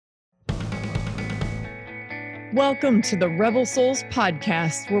Welcome to the Rebel Souls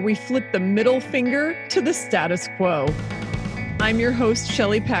podcast, where we flip the middle finger to the status quo. I'm your host,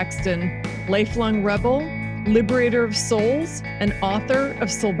 Shelley Paxton, lifelong rebel, liberator of souls, and author of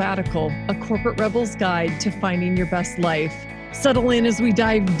Soulbatical, a corporate rebel's guide to finding your best life. Settle in as we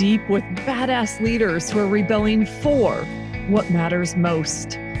dive deep with badass leaders who are rebelling for what matters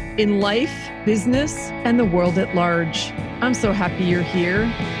most in life, business, and the world at large. I'm so happy you're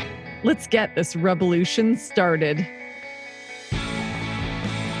here. Let's get this revolution started.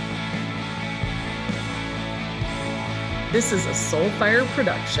 This is a Soulfire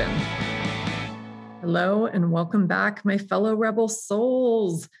production. Hello and welcome back, my fellow rebel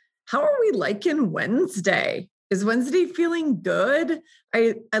souls. How are we liking Wednesday? Is Wednesday feeling good?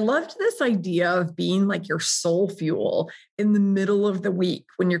 I loved this idea of being like your soul fuel in the middle of the week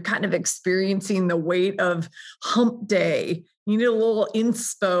when you're kind of experiencing the weight of hump day. You need a little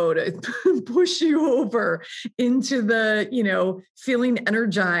inspo to push you over into the, feeling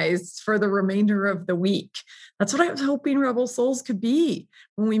energized for the remainder of the week. That's what I was hoping Rebel Souls could be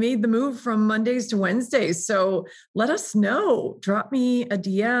when we made the move from Mondays to Wednesdays. So let us know. Drop me a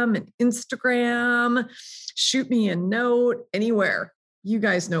DM, an Instagram, shoot me a note, anywhere. You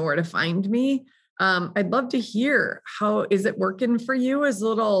guys know where to find me. I'd love to hear, how is it working for you as a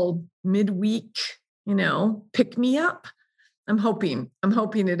little midweek, pick me up? I'm hoping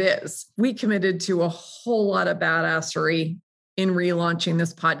it is. We committed to a whole lot of badassery in relaunching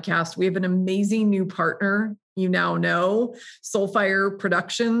this podcast. We have an amazing new partner, you now know, Soulfire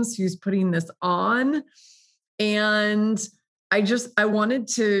Productions, who's putting this on. And I wanted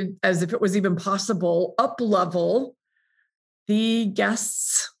to, as if it was even possible, up-level the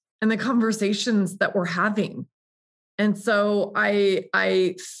guests and the conversations that we're having. And so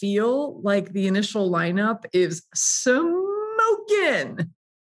I feel like the initial lineup is smoking,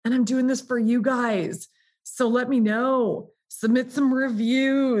 and I'm doing this for you guys. So let me know, submit some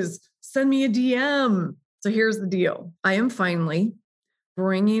reviews, send me a DM. So here's the deal. I am finally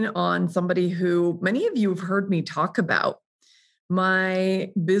bringing on somebody who many of you have heard me talk about,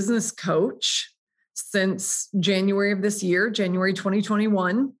 my business coach since January of this year, January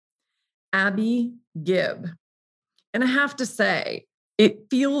 2021, Abbey Gibb. And I have to say, it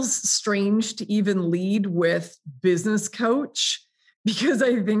feels strange to even lead with business coach because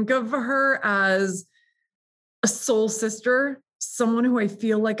I think of her as a soul sister, someone who I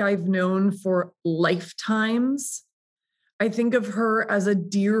feel like I've known for lifetimes. I think of her as a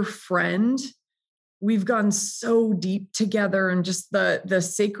dear friend. We've gone so deep together, and just the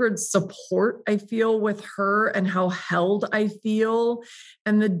sacred support I feel with her and how held I feel,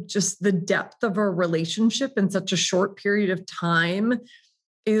 and the depth of our relationship in such a short period of time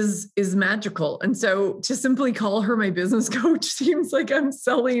is magical. And so to simply call her my business coach seems like I'm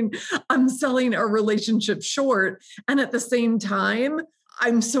selling a relationship short. And at the same time,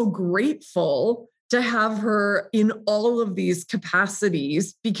 I'm so grateful to have her in all of these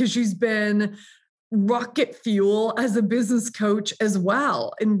capacities because she's been rocket fuel as a business coach as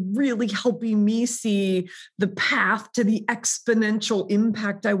well, and really helping me see the path to the exponential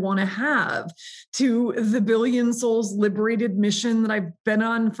impact I want to have, to the billion souls liberated mission that I've been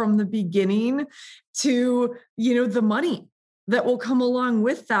on from the beginning, to, the money that will come along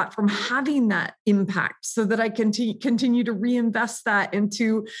with that from having that impact, so that I can continue to reinvest that and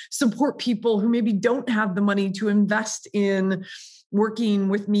to support people who maybe don't have the money to invest in working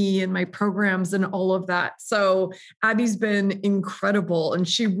with me and my programs and all of that. So Abby's been incredible. And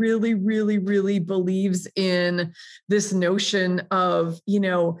she really, really, really believes in this notion of,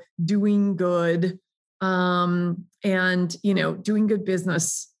 doing good, and, doing good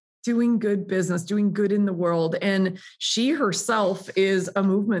business, doing good in the world. And she herself is a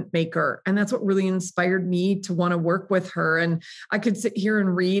movement maker. And that's what really inspired me to want to work with her. And I could sit here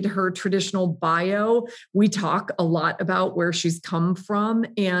and read her traditional bio. We talk a lot about where she's come from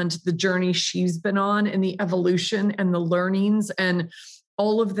and the journey she's been on and the evolution and the learnings and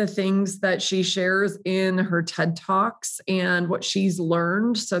all of the things that she shares in her TED Talks and what she's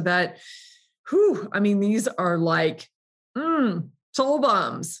learned, so that, these are like, soul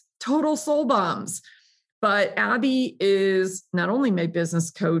bombs. Total soul bombs. But Abbey is not only my business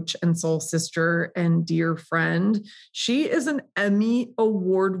coach and soul sister and dear friend, she is an Emmy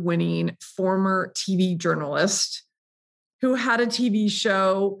award-winning former TV journalist who had a TV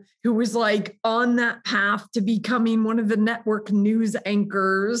show, who was like on that path to becoming one of the network news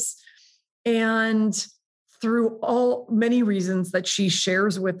anchors. And through many reasons that she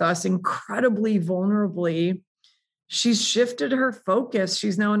shares with us incredibly vulnerably, she's shifted her focus.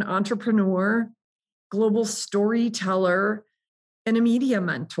 She's now an entrepreneur, global storyteller, and a media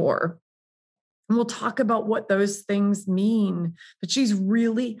mentor. And we'll talk about what those things mean. But she's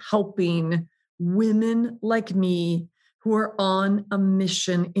really helping women like me who are on a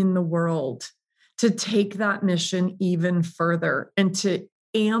mission in the world to take that mission even further and to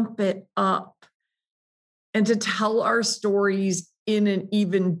amp it up and to tell our stories in an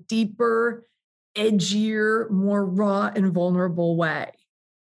even deeper, edgier, more raw and vulnerable way.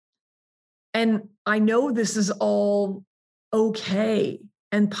 And I know this is all okay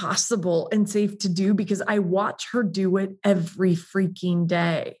and possible and safe to do because I watch her do it every freaking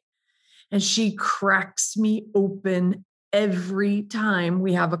day. And she cracks me open every time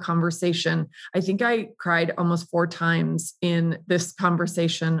we have a conversation. I think I cried almost 4 times in this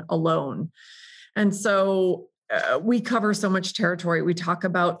conversation alone. And so we cover so much territory. We talk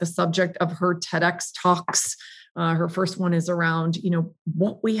about the subject of her TEDx talks. Her first one is around,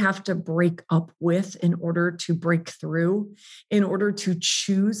 what we have to break up with in order to break through, in order to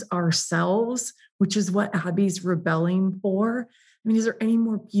choose ourselves, which is what Abbey's rebelling for. I mean, is there any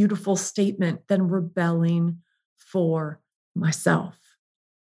more beautiful statement than rebelling for myself?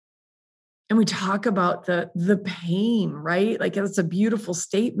 And we talk about the pain, right? Like it's a beautiful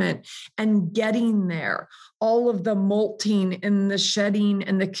statement and getting there, all of the molting and the shedding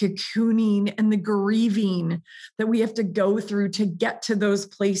and the cocooning and the grieving that we have to go through to get to those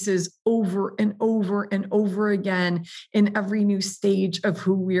places over and over and over again in every new stage of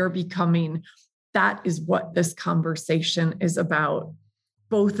who we are becoming. That is what this conversation is about.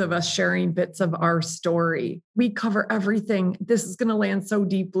 Both of us sharing bits of our story. We cover everything. This is going to land so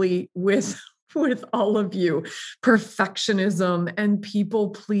deeply with all of you. Perfectionism and people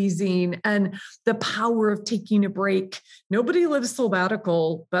pleasing and the power of taking a break. Nobody lives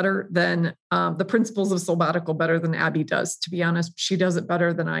sabbatical better than the principles of sabbatical better than Abbey does. To be honest, she does it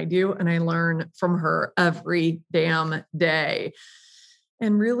better than I do. And I learn from her every damn day.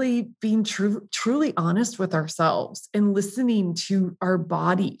 And really being truly honest with ourselves and listening to our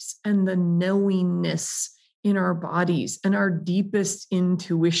bodies and the knowingness in our bodies and our deepest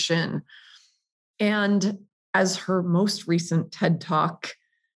intuition. And as her most recent TED Talk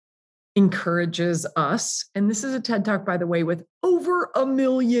encourages us, and this is a TED Talk, by the way, with over 1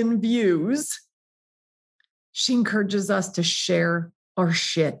 million views, she encourages us to share our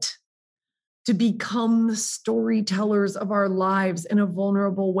shit, to become the storytellers of our lives in a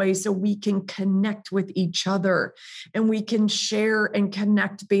vulnerable way so we can connect with each other and we can share and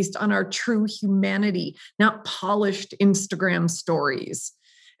connect based on our true humanity, not polished Instagram stories.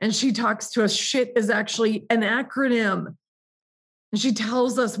 And she talks to us, shit is actually an acronym. And she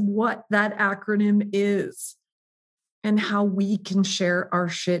tells us what that acronym is and how we can share our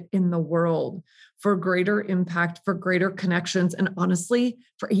shit in the world for greater impact, for greater connections, and honestly,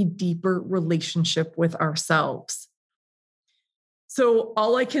 for a deeper relationship with ourselves. So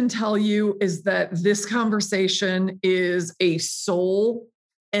all I can tell you is that this conversation is a soul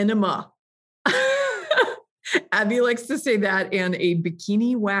enema. Abbey likes to say that, and a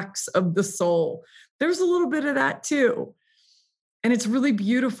bikini wax of the soul. There's a little bit of that too. And it's really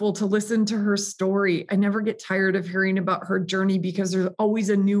beautiful to listen to her story. I never get tired of hearing about her journey because there's always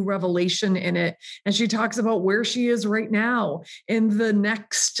a new revelation in it. And she talks about where she is right now in the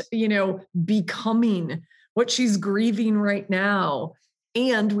next, becoming, what she's grieving right now.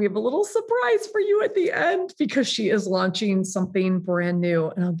 And we have a little surprise for you at the end because she is launching something brand new.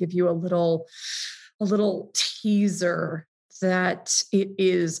 And I'll give you a little teaser that it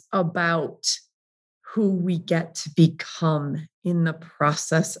is about who we get to become in the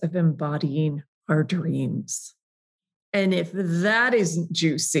process of embodying our dreams. And if that isn't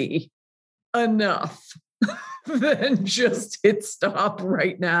juicy enough, then just hit stop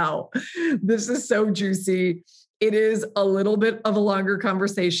right now. This is so juicy. It is a little bit of a longer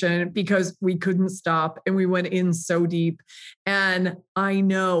conversation because we couldn't stop and we went in so deep. And I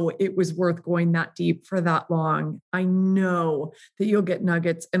know it was worth going that deep for that long. I know that you'll get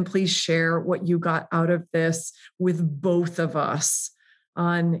nuggets, and please share what you got out of this with both of us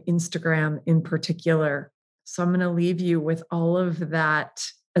on Instagram in particular. So I'm going to leave you with all of that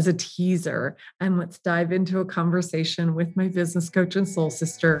as a teaser, and let's dive into a conversation with my business coach and soul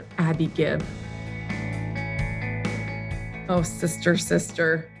sister, Abbey Gibb. Oh, sister,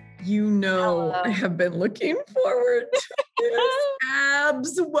 Hello. I have been looking forward to this.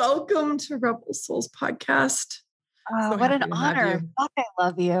 Abs, welcome to Rebel Souls podcast. Oh, So what an happy to have honor. you. Fuck, I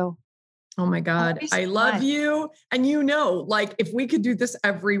love you. Oh my I God, love you so I love much. you. And if we could do this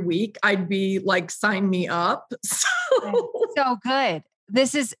every week, I'd be like, sign me up. So good.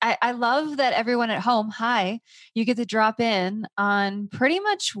 This is, I love that everyone at home, you get to drop in on pretty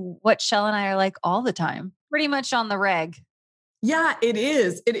much what Shell and I are like all the time, pretty much on the reg. Yeah, it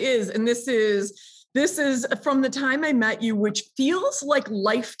is. It is. And this is from the time I met you, which feels like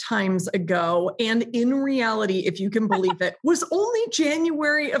lifetimes ago. And in reality, if you can believe it, was only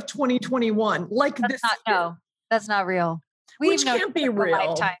January of 2021. Like That's this, not, no, that's not real. which can't be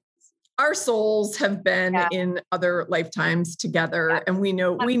real. Our souls have been in other lifetimes together, and we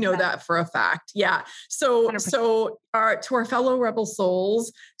know 100%. that for a fact. Yeah. So 100%. to our fellow rebel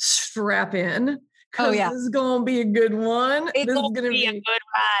souls, strap in, because this is gonna be a good one. It's this is gonna be a good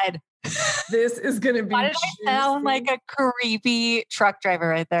ride. This is gonna be. Why did I sound like a creepy truck driver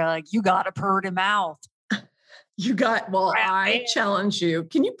right there? Like, you got a purty mouth. I challenge you.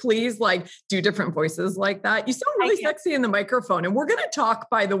 Can you please like do different voices like that? You sound really sexy in the microphone. And we're going to talk,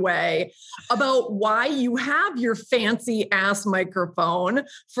 by the way, about why you have your fancy ass microphone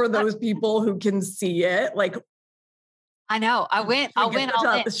for those people who can see it. Like, I know. I'll win all in.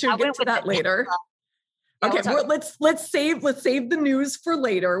 Should get to that later. Okay, let's save the news for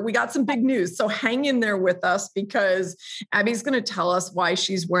later. We got some big news, so hang in there with us because Abby's going to tell us why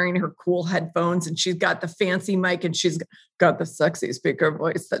she's wearing her cool headphones and she's got the fancy mic and she's got the sexy speaker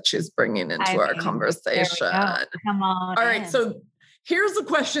voice that she's bringing into our conversation. Come on. All right, so here's a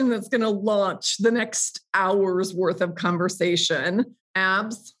question that's going to launch the next hour's worth of conversation.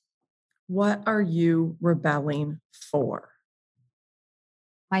 Abs, what are you rebelling for?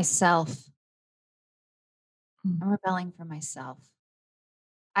 Myself. I'm rebelling for myself.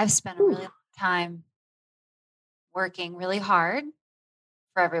 I've spent a really long time working really hard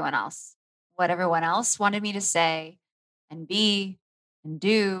for everyone else. What everyone else wanted me to say and be and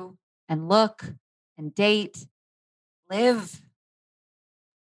do and look and date, live.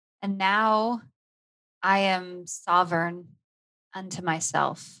 And now I am sovereign unto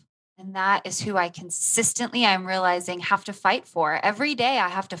myself. And that is who I consistently, I'm realizing, have to fight for. Every day I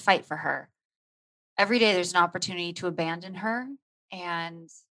have to fight for her. Every day there's an opportunity to abandon her. And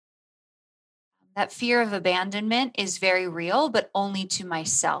that fear of abandonment is very real, but only to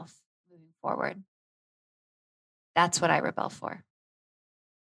myself moving forward. That's what I rebel for.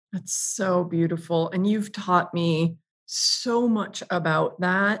 That's so beautiful. And you've taught me so much about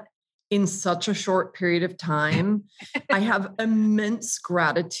that in such a short period of time. I have immense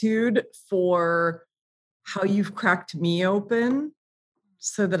gratitude for how you've cracked me open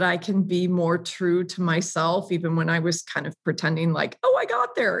so that I can be more true to myself, even when I was kind of pretending like, oh, I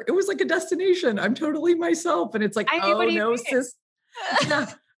got there. It was like a destination. I'm totally myself. And it's like, oh no,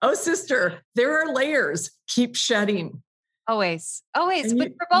 sister, there are layers. Keep shedding. Always. But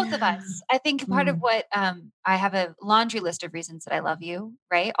for both of us, I think part of what I have a laundry list of reasons that I love you,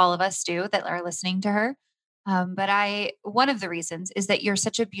 right? All of us do that are listening to her. But one of the reasons is that you're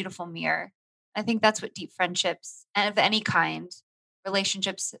such a beautiful mirror. I think that's what deep friendships and of any kind,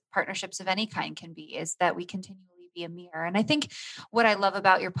 relationships, partnerships of any kind can be, is that we continually be a mirror. And I think what I love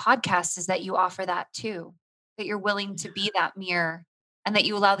about your podcast is that you offer that too, that you're willing to be that mirror and that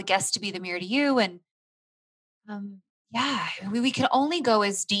you allow the guests to be the mirror to you. And we can only go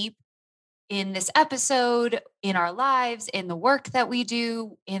as deep in this episode, in our lives, in the work that we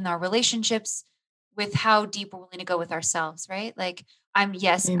do, in our relationships, with how deep we're willing to go with ourselves, right? Like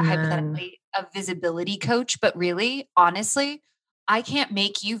hypothetically a visibility coach, but really, honestly, I can't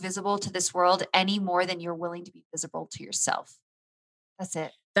make you visible to this world any more than you're willing to be visible to yourself. That's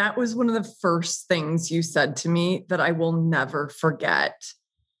it. That was one of the first things you said to me that I will never forget.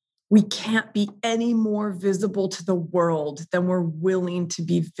 We can't be any more visible to the world than we're willing to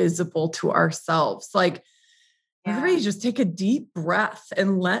be visible to ourselves. Like, everybody just take a deep breath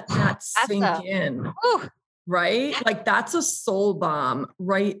and let that sink in. Right? Like, that's a soul bomb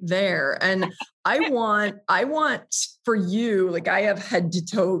right there. And I want for you, like, I have head to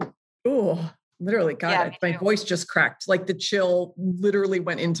toe. Literally, God, my voice just cracked. Like, the chill literally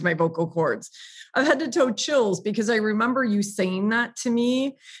went into my vocal cords. I've head to toe chills because I remember you saying that to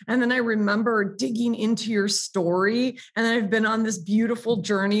me. And then I remember digging into your story. And then I've been on this beautiful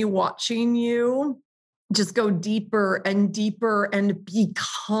journey watching you just go deeper and deeper and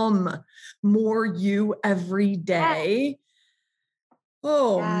become more you every day.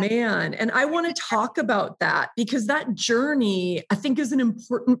 Oh, man. And I want to talk about that because that journey, I think, is an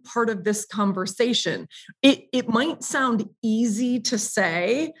important part of this conversation. It might sound easy to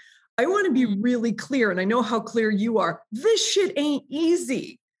say. I want to be really clear, and I know how clear you are. This shit ain't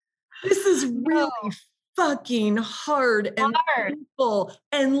easy. This is really fucking hard and painful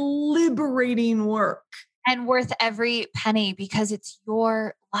and liberating work. And worth every penny because it's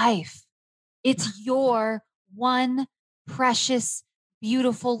your life. It's your one precious,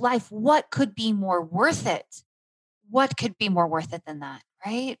 beautiful life. What could be more worth it? What could be more worth it than that,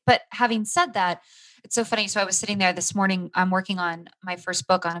 Right. But having said that, it's so funny. So I was sitting there this morning. I'm working on my first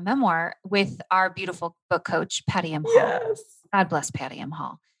book on a memoir with our beautiful book coach, Patty M. Hall. Yes. God bless Patty M.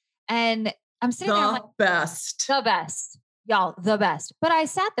 Hall. And I'm sitting there, I'm like, The best. the best, y'all, the best. But I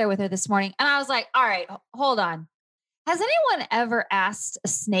sat there with her this morning and I was like, all right, hold on. Has anyone ever asked a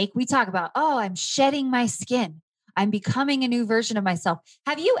snake? We talk about, oh, I'm shedding my skin. I'm becoming a new version of myself.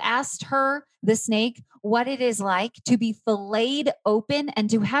 Have you asked her, the snake, what it is like to be filleted open and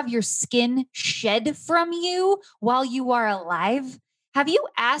to have your skin shed from you while you are alive? Have you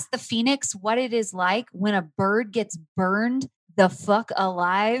asked the phoenix what it is like when a bird gets burned the fuck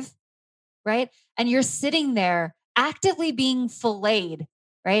alive? Right? And you're sitting there actively being filleted,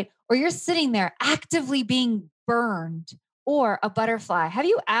 right? Or you're sitting there actively being burned, or a butterfly. Have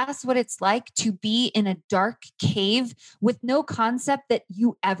you asked what it's like to be in a dark cave with no concept that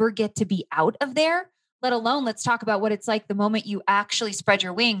you ever get to be out of there? Let alone, let's talk about what it's like the moment you actually spread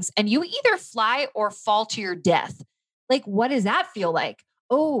your wings and you either fly or fall to your death. Like, what does that feel like?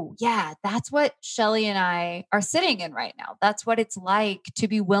 Oh, yeah, that's what Shelly and I are sitting in right now. That's what it's like to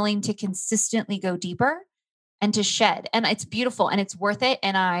be willing to consistently go deeper and to shed. And it's beautiful and it's worth it.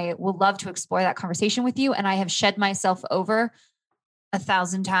 And I will love to explore that conversation with you. And I have shed myself over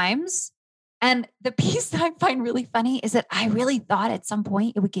 1,000 times. And the piece that I find really funny is that I really thought at some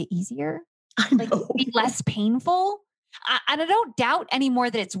point it would get easier, I like know. be less painful. And I don't doubt anymore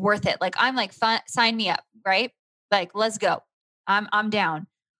that it's worth it. Like I'm like, sign me up, right? Like, let's go. I'm down.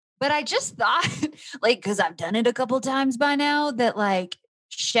 But I just thought like, cause I've done it a couple times by now, that like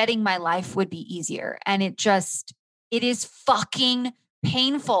shedding my life would be easier. And it is fucking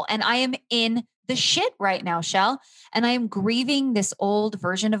painful. And I am in the shit right now, Shell. And I am grieving this old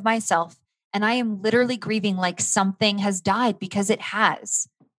version of myself. And I am literally grieving like something has died, because it has.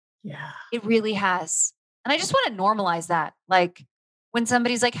 Yeah. It really has. And I just want to normalize that. Like when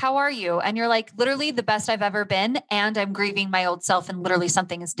somebody's like, how are you? And you're like, literally the best I've ever been. And I'm grieving my old self. And literally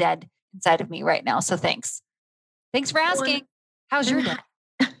something is dead inside of me right now. So thanks. Thanks for asking. How's your day?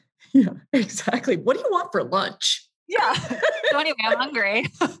 Yeah, exactly. What do you want for lunch? Yeah. So anyway, I'm hungry.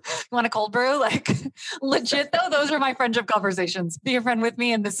 You want a cold brew? Like legit though, those are my friendship conversations. Be a friend with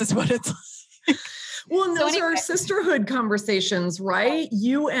me. And this is what it's like. Well, and So those anyway. are sisterhood conversations, right?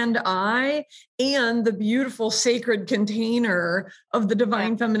 You and I, and the beautiful sacred container of the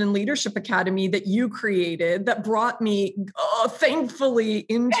Divine Feminine Leadership Academy that you created, that brought me, thankfully,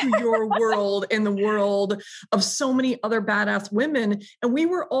 into your world and the world of so many other badass women. And we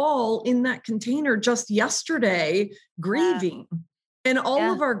were all in that container just yesterday grieving. And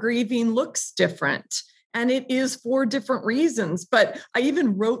all of our grieving looks different. And it is for different reasons. But I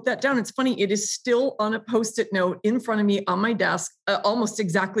even wrote that down. It's funny. It is still on a Post-it note in front of me on my desk, almost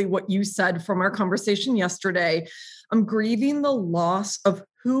exactly what you said from our conversation yesterday. I'm grieving the loss of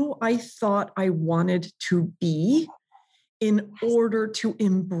who I thought I wanted to be in order to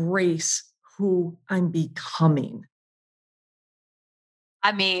embrace who I'm becoming.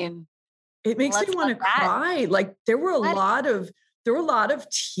 I mean, it makes me want to cry. Like there were a lot of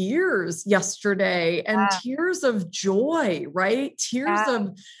tears yesterday, and tears of joy, right? Tears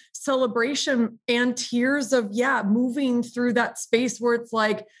of celebration, and tears of, moving through that space where it's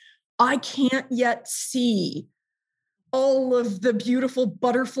like, I can't yet see all of the beautiful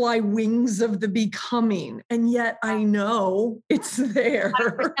butterfly wings of the becoming. And yet I know it's there.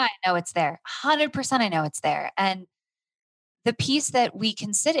 100% I know it's there. 100% I know it's there. And the piece that we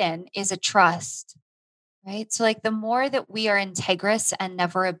can sit in is a trust. Right. So like the more that we are integrous and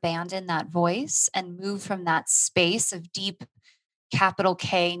never abandon that voice and move from that space of deep capital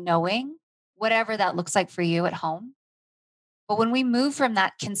K knowing, whatever that looks like for you at home. But when we move from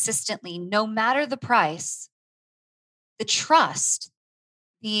that consistently, no matter the price, the trust,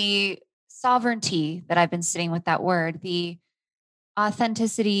 the sovereignty that I've been sitting with that word, the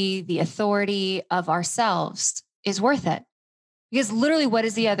authenticity, the authority of ourselves is worth it. Because literally, what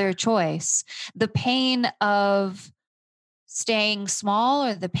is the other choice? The pain of staying small,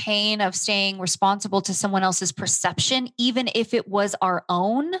 or the pain of staying responsible to someone else's perception, even if it was our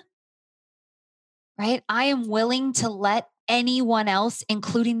own, right? I am willing to let anyone else,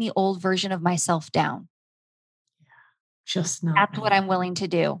 including the old version of myself, down. Just not. That's what I'm willing to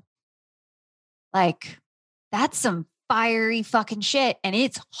do. Like, that's some fiery fucking shit. And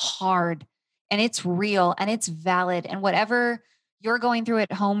it's hard, and it's real, and it's valid. And whatever you're going through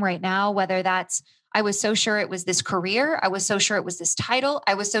at home right now, whether that's, I was so sure it was this career, I was so sure it was this title,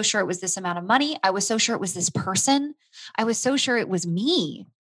 I was so sure it was this amount of money, I was so sure it was this person, I was so sure it was me,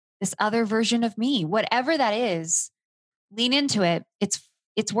 this other version of me, whatever that is, lean into it.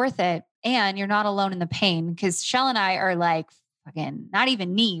 It's worth it. And you're not alone in the pain, because Shell and I are like fucking not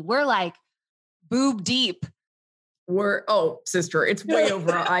even knee. We're like boob deep. Sister, it's way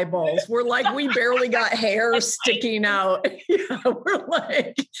over our eyeballs. We're like, we barely got hair sticking out. Yeah, we're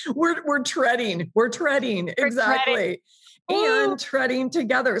like, we're treading. We're treading. Exactly. And treading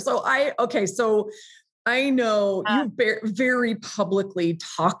together. So I know you've very publicly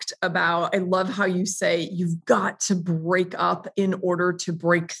talked about, I love how you say you've got to break up in order to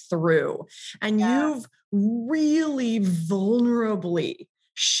break through. And you've really vulnerably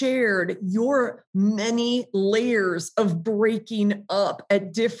shared your many layers of breaking up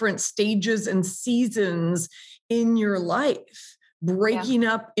at different stages and seasons in your life, breaking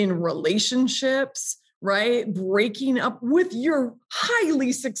up in relationships, right? Breaking up with your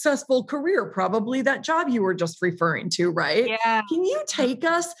highly successful career, probably that job you were just referring to, right? Yeah. Can you take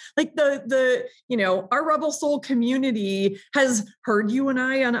us, like our Rebel Soul community has heard you and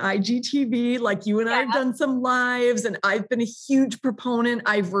I on IGTV, like you and I have done some lives, and I've been a huge proponent.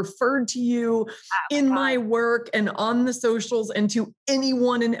 I've referred to you in my work and on the socials and to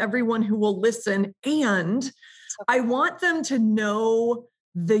anyone and everyone who will listen. And I want them to know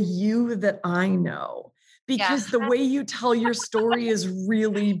the you that I know, because the way you tell your story is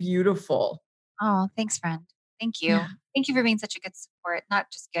really beautiful. Oh, thanks, friend. Thank you. Yeah. Thank you for being such a good support.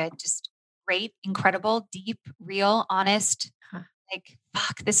 Not just good, just great, incredible, deep, real, honest. Like,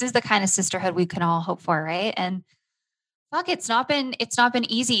 fuck, this is the kind of sisterhood we can all hope for, right? And fuck, it's not been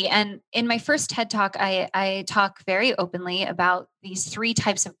easy. And in my first TED Talk, I talk very openly about these 3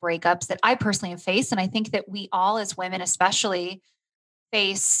 types of breakups that I personally have faced. And I think that we all as women, especially,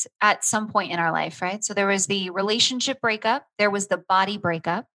 face at some point in our life, right? So there was the relationship breakup, there was the body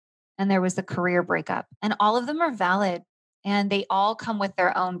breakup, and there was the career breakup. And all of them are valid, and they all come with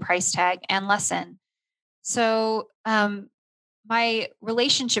their own price tag and lesson. So, my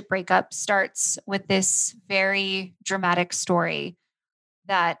relationship breakup starts with this very dramatic story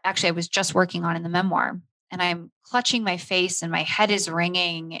that actually I was just working on in the memoir. And I'm clutching my face and my head is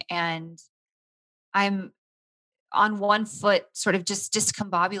ringing, and I'm on one foot, sort of just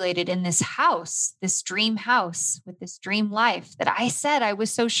discombobulated in this house, this dream house with this dream life that I said I was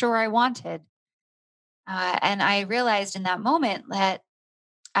so sure I wanted. And I realized in that moment that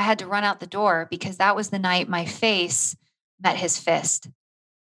I had to run out the door, because that was the night my face met his fist.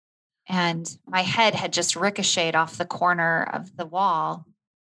 And my head had just ricocheted off the corner of the wall.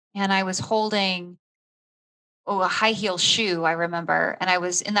 And I was holding a high heel shoe, I remember. And I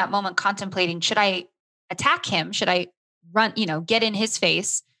was in that moment contemplating, should I attack him? Should I run, get in his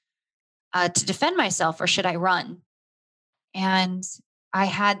face to defend myself, or should I run? And I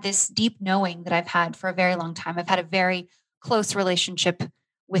had this deep knowing that I've had for a very long time. I've had a very close relationship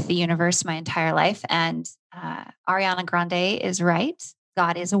with the universe my entire life. And Ariana Grande is right.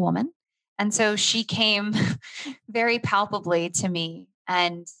 God is a woman. And so she came very palpably to me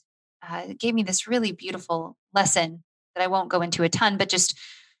and gave me this really beautiful lesson that I won't go into a ton, but just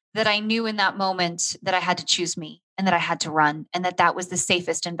that I knew in that moment that I had to choose me, and that I had to run, and that was the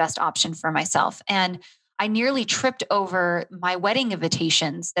safest and best option for myself. And I nearly tripped over my wedding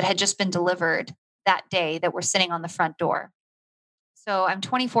invitations that had just been delivered that day that were sitting on the front door. So I'm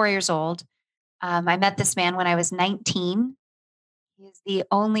 24 years old. I met this man when I was 19. He's the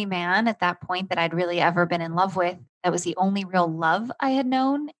only man at that point that I'd really ever been in love with. That was the only real love I had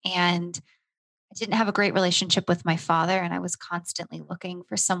known. And I didn't have a great relationship with my father. And I was constantly looking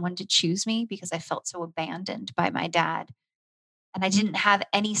for someone to choose me because I felt so abandoned by my dad. And I didn't have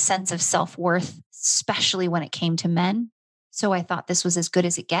any sense of self-worth, especially when it came to men. So I thought this was as good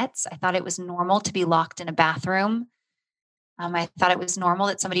as it gets. I thought it was normal to be locked in a bathroom. I thought it was normal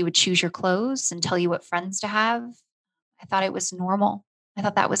that somebody would choose your clothes and tell you what friends to have. I thought it was normal. I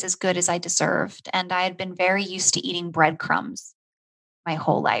thought that was as good as I deserved. And I had been very used to eating breadcrumbs my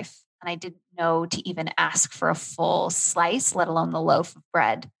whole life. And I didn't know to even ask for a full slice, let alone the loaf of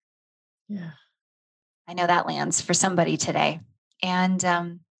bread. Yeah. I know that lands for somebody today. And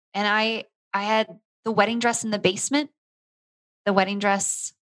I had the wedding dress in the basement, the wedding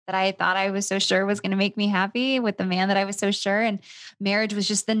dress that I thought I was so sure was going to make me happy with the man that I was so sure. And marriage was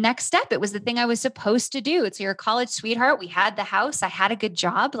just the next step. It was the thing I was supposed to do. It's your college sweetheart. We had the house. I had a good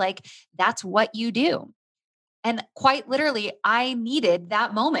job. Like, that's what you do. And quite literally, I needed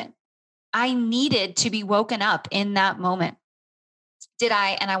that moment. I needed to be woken up in that moment. Did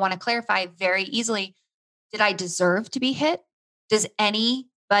I, and I want to clarify very easily, did I deserve to be hit? Does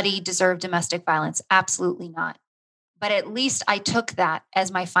anybody deserve domestic violence? Absolutely not. But at least I took that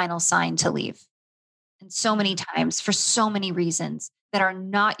as my final sign to leave. And so many times, for so many reasons that are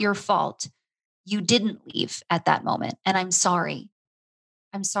not your fault, you didn't leave at that moment. And I'm sorry.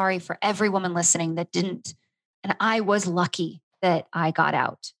 I'm sorry for every woman listening that didn't. And I was lucky. that I got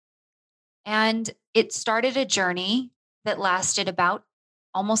out. And it started a journey that lasted about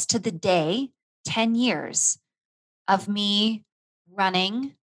almost to the day, 10 years of me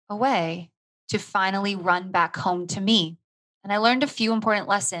running away to finally run back home to me. And I learned a few important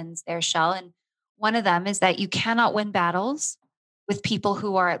lessons there, Shell. And one of them is that you cannot win battles with people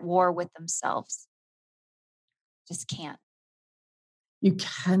who are at war with themselves. Just can't. You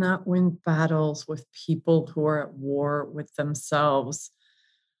cannot win battles with people who are at war with themselves.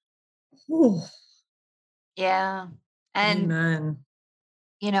 Ooh, Yeah. And, amen.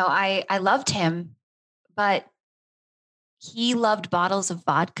 I loved him, but he loved bottles of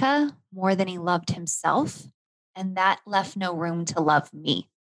vodka more than he loved himself. And that left no room to love me.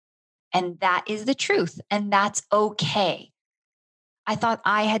 And that is the truth. And that's okay. I thought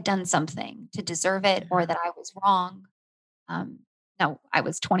I had done something to deserve it or that I was wrong. Um, no, I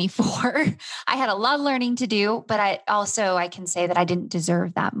was 24. I had a lot of learning to do, but I can say that I didn't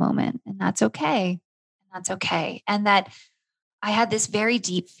deserve that moment. And that's okay. That's okay. And that I had this very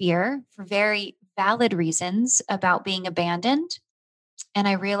deep fear for very valid reasons about being abandoned. And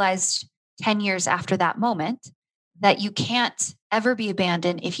I realized 10 years after that moment that you can't ever be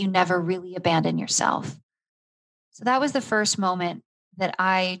abandoned if you never really abandon yourself. So that was the first moment that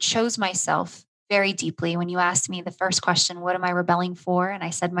I chose myself very deeply. When you asked me the first question, what am I rebelling for? And I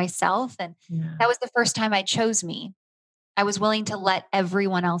said myself. And that was the first time I chose me. I was willing to let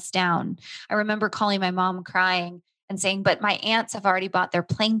everyone else down. I remember calling my mom crying and saying, but my aunts have already bought their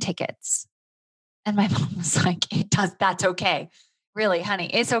plane tickets. And my mom was like, that's okay. Really, honey,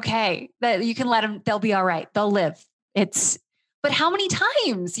 it's okay. That you can let them, they'll be all right. They'll live. But how many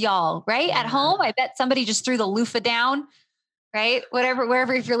times, y'all, right? At home, I bet somebody just threw the loofah down, right? Whatever,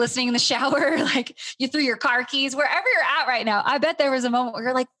 wherever, if you're listening in the shower, like you threw your car keys, wherever you're at right now. I bet there was a moment where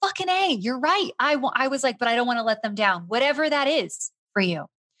you're like, fucking A, you're right. I was like, but I don't want to let them down, whatever that is for you.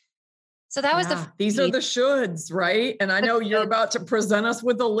 So that was these are the shoulds, right? And I know you're about to present us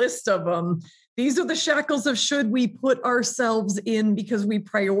with a list of them. These are the shackles of should we put ourselves in because we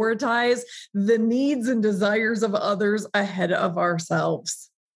prioritize the needs and desires of others ahead of ourselves.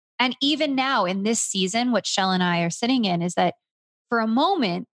 And even now in this season, what Shell and I are sitting in is that for a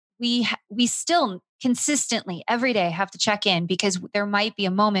moment, we still consistently every day have to check in because there might be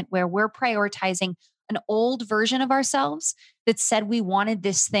a moment where we're prioritizing an old version of ourselves that said we wanted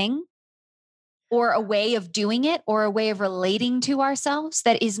this thing or a way of doing it or a way of relating to ourselves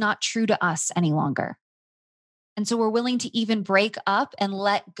that is not true to us any longer. And so we're willing to even break up and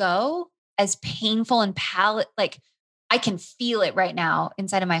let go, as painful and like I can feel it right now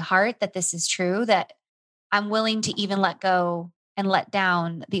inside of my heart that this is true, that I'm willing to even let go and let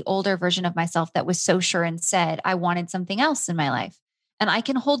down the older version of myself that was so sure and said I wanted something else in my life. And I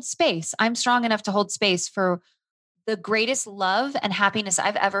can hold space. I'm strong enough to hold space for the greatest love and happiness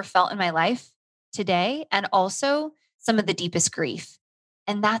I've ever felt in my life today, and also some of the deepest grief.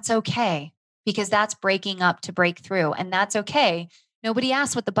 And that's okay because that's breaking up to break through. And that's okay. Nobody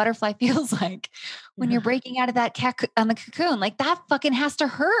asks what the butterfly feels like when you're breaking out of that on the cocoon. Like that fucking has to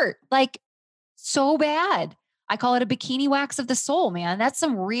hurt. Like so bad. I call it a bikini wax of the soul, man. That's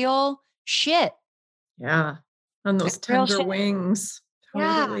some real shit. Yeah. On those tender wings.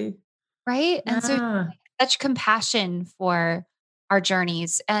 Totally. Yeah. Right. Yeah. And so such compassion for our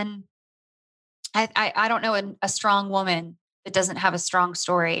journeys. And I don't know a strong woman that doesn't have a strong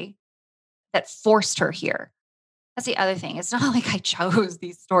story that forced her here. That's the other thing. It's not like I chose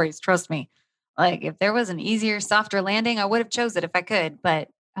these stories. Trust me. Like if there was an easier, softer landing, I would have chose it if I could. But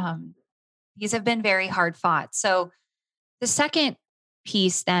these have been very hard fought. So the second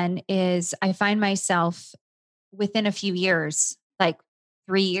piece then is I find myself within a few years, like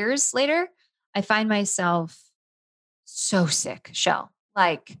 3 years later, I find myself so sick, Shell,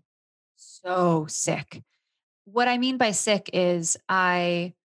 like so sick. What I mean by sick is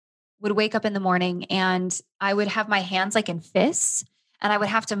I would wake up in the morning and I would have my hands like in fists and I would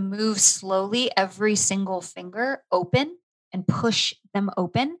have to move slowly every single finger open and push them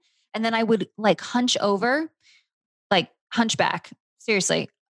open. And then I would like hunch over, like hunchback, seriously,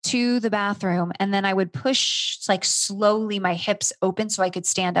 to the bathroom. And then I would push like slowly my hips open so I could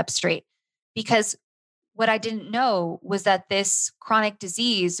stand up straight. Because what I didn't know was that this chronic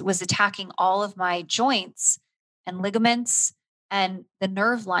disease was attacking all of my joints and ligaments and the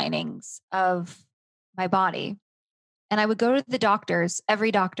nerve linings of my body. And I would go to the doctors,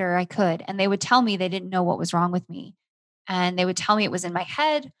 every doctor I could, and they would tell me they didn't know what was wrong with me. And they would tell me it was in my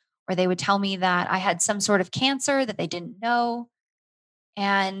head, or they would tell me that I had some sort of cancer that they didn't know.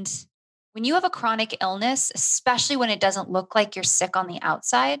 And when you have a chronic illness, especially when it doesn't look like you're sick on the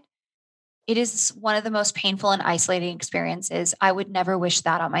outside, It is one of the most painful and isolating experiences. I would never wish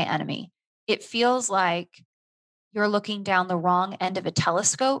that on my enemy. It feels like you're looking down the wrong end of a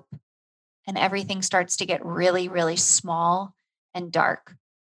telescope and everything starts to get really, really small and dark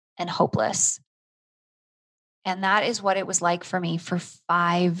and hopeless. And that is what it was like for me for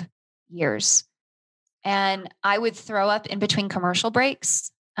 5 years. And I would throw up in between commercial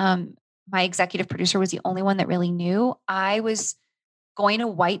breaks. My executive producer was the only one that really knew. I was going to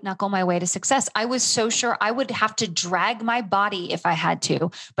white knuckle my way to success. I was so sure I would have to drag my body if I had to,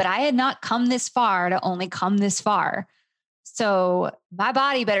 but I had not come this far to only come this far. So my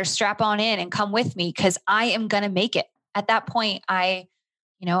body better strap on in and come with me because I am going to make it. At that point, I'd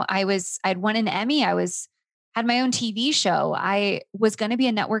won an Emmy. Had my own TV show. I was going to be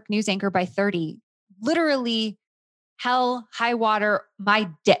a network news anchor by 30, literally hell, high water, my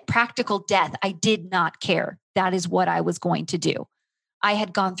practical death. I did not care. That is what I was going to do. I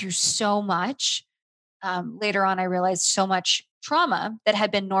had gone through so much. Later on, I realized so much trauma that had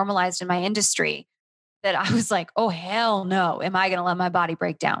been normalized in my industry that I was like, oh, hell no. Am I going to let my body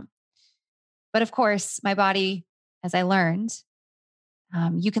break down? But of course, my body, as I learned,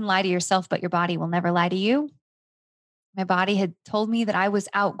 you can lie to yourself, but your body will never lie to you. My body had told me that I was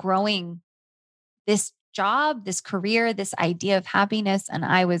outgrowing this job, this career, this idea of happiness. And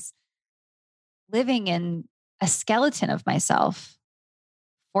I was living in a skeleton of myself,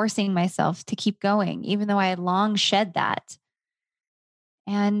 forcing myself to keep going, even though I had long shed that.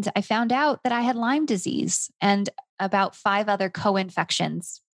 And I found out that I had Lyme disease and about 5 other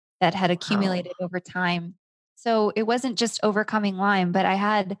co-infections that had accumulated over time. So it wasn't just overcoming Lyme, but I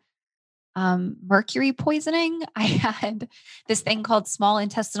had mercury poisoning. I had this thing called small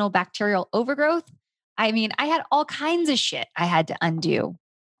intestinal bacterial overgrowth. I mean, I had all kinds of shit I had to undo.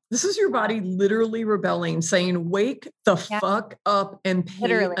 This is your body literally rebelling, saying, wake the fuck up and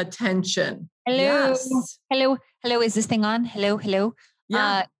pay attention. Hello. Yes. Hello. Hello. Is this thing on? Hello. Hello.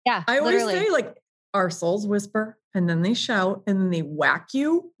 Yeah. I always say, like, our souls whisper and then they shout and then they whack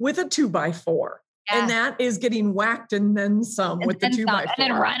you with a 2x4. Yeah. And that is getting whacked and then some with the 2x4. And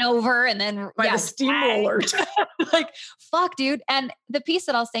then run over and then by the steamroller. Like, fuck, dude. And the piece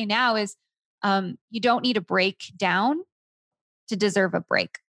that I'll say now is you don't need a break down to deserve a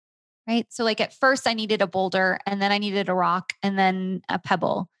break. Right. So like at first I needed a boulder and then I needed a rock and then a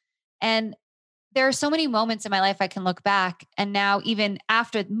pebble. And there are so many moments in my life I can look back. And now even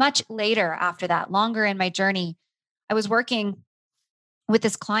much later after that, longer in my journey, I was working with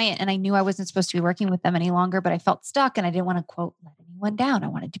this client and I knew I wasn't supposed to be working with them any longer, but I felt stuck and I didn't want to, quote, let anyone down. I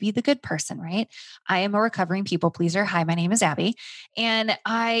wanted to be the good person, right? I am a recovering people pleaser. Hi, my name is Abbey. And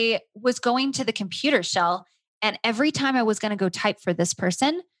I was going to the computer shell and every time I was going to go type for this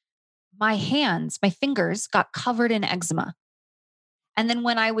person, my fingers got covered in eczema. And then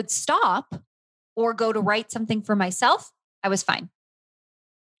when I would stop or go to write something for myself, I was fine.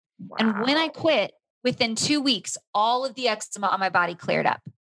 Wow. And when I quit, within 2 weeks, all of the eczema on my body cleared up.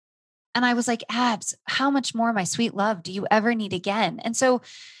 And I was like, Abs, how much more, my sweet love, do you ever need again? And so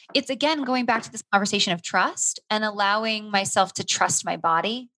it's again, going back to this conversation of trust and allowing myself to trust my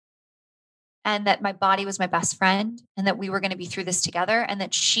body. And that my body was my best friend and that we were going to be through this together and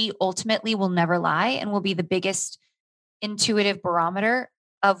that she ultimately will never lie and will be the biggest intuitive barometer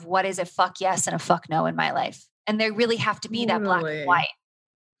of what is a fuck yes and a fuck no in my life. And they really have to be that black and white.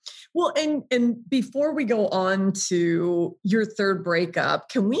 Well, and before we go on to your third breakup,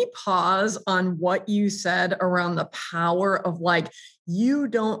 can we pause on what you said around the power of like, you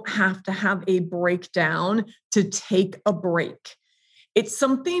don't have to have a breakdown to take a break? It's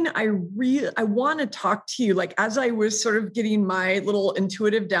something I want to talk to you, like, as I was sort of getting my little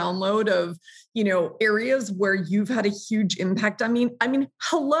intuitive download of, areas where you've had a huge impact. I mean,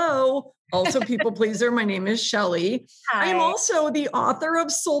 hello, also people pleaser. My name is Shelly. Hi. I am also the author of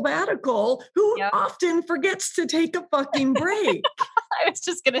Soulbatical, who often forgets to take a fucking break. I was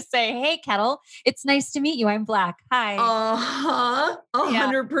just going to say, hey, Kettle, it's nice to meet you. I'm Black. Hi.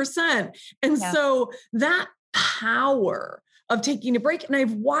 100%. And so that power of taking a break. And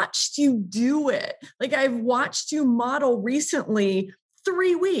I've watched you do it. Like, I've watched you model recently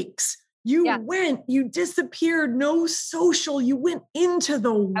 3 weeks. You disappeared, no social. You went into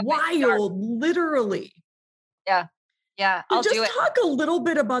the wild, literally. Yeah. Yeah. I'll just talk a little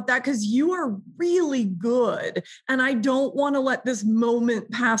bit about that because you are really good. And I don't want to let this moment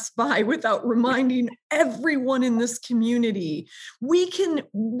pass by without reminding everyone in this community. We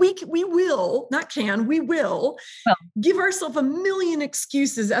will give ourselves a million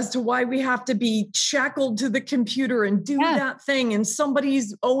excuses as to why we have to be shackled to the computer and do that thing. And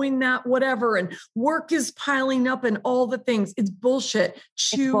somebody's owing that whatever. And work is piling up and all the things. It's bullshit.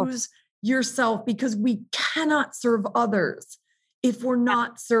 Choose yourself, because we cannot serve others if we're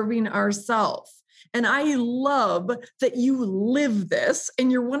not serving ourselves. And I love that you live this,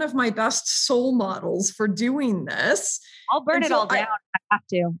 and you're one of my best soul models for doing this. I'll burn it all down if I have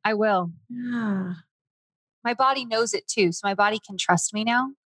to. I will. Yeah. My body knows it too. So my body can trust me now.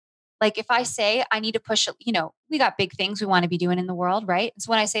 Like if I say I need to push, we got big things we want to be doing in the world, right?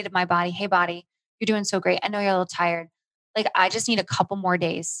 So when I say to my body, hey, body, you're doing so great. I know you're a little tired. Like I just need a couple more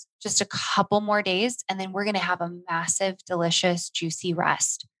days, just a couple more days. And then we're going to have a massive, delicious, juicy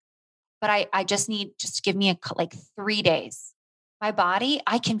rest. But I just give me like 3 days. My body,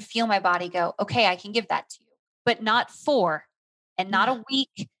 I can feel my body go, okay, I can give that to you, but not 4 and not a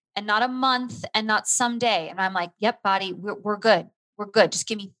week and not a month and not someday. And I'm like, yep, body, we're good. We're good. Just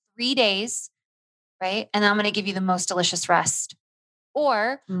give me 3 days. Right. And I'm going to give you the most delicious rest.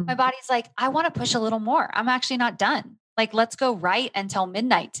 Or my body's like, I want to push a little more. I'm actually not done. Like, let's go right until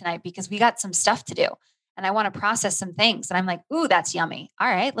midnight tonight because we got some stuff to do. And I want to process some things. And I'm like, ooh, that's yummy. All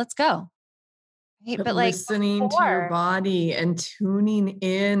right, let's go. Right? But like listening to your body and tuning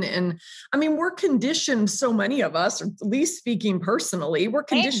in. And I mean, we're conditioned, so many of us, or at least speaking personally, we're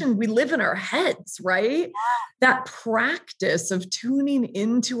conditioned, we live in our heads, right? Yeah. That practice of tuning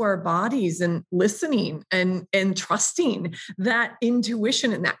into our bodies and listening and trusting that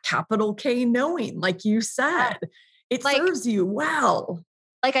intuition and that capital K knowing, like you said, it serves you well.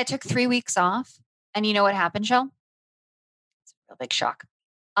 Like I took 3 weeks off and you know what happened, Shel? It's a real big shock.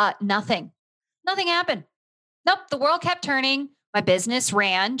 Nothing happened. Nope. The world kept turning. My business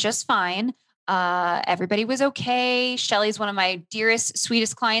ran just fine. Everybody was okay. Shelly's one of my dearest,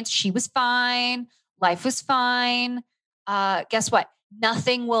 sweetest clients. She was fine. Life was fine. Guess what?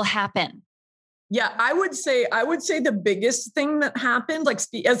 Nothing will happen. Yeah, I would say the biggest thing that happened, like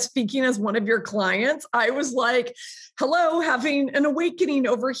speaking as one of your clients, I was like, hello, having an awakening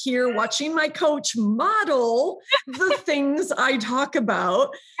over here, watching my coach model the things I talk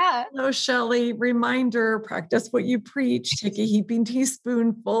about. Yeah. Hello, Shelly, reminder, practice what you preach, take a heaping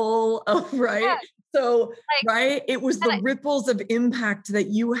teaspoonful of, right? Yeah. So, right, it was the ripples of impact that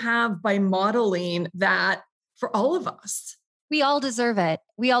you have by modeling that for all of us. We all deserve it.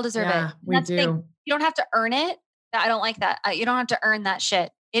 We all deserve it. We do. You don't have to earn it. I don't like that. You don't have to earn that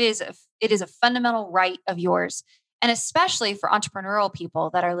shit. It is a fundamental right of yours. And especially for entrepreneurial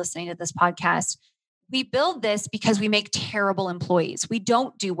people that are listening to this podcast, we build this because we make terrible employees. We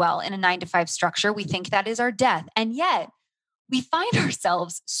don't do well in a 9-to-5 structure. We think that is our death. And yet we find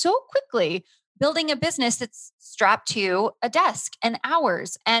ourselves so quickly building a business that's strapped to a desk and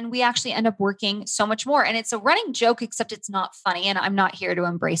hours. And we actually end up working so much more. And it's a running joke, except it's not funny. And I'm not here to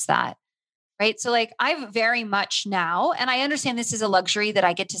embrace that. Right. So like I've very much now, and I understand this is a luxury that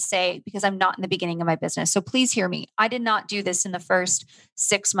I get to say because I'm not in the beginning of my business. So please hear me. I did not do this in the first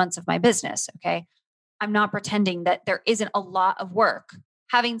 6 months of my business. Okay. I'm not pretending that there isn't a lot of work.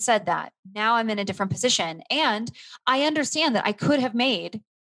 Having said that, now I'm in a different position and I understand that I could have made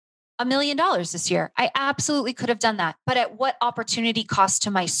 $1 million this year. I absolutely could have done that. But at what opportunity cost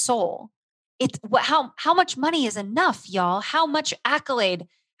to my soul? It's how much money is enough, y'all? How much accolade?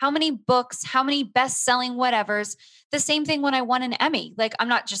 How many books? How many best-selling whatevers? The same thing when I won an Emmy. Like, I'm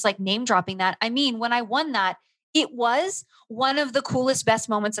not just like name dropping that. I mean, when I won that, it was one of the coolest, best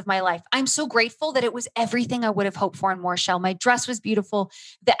moments of my life. I'm so grateful that it was everything I would have hoped for and more, Shel. My dress was beautiful.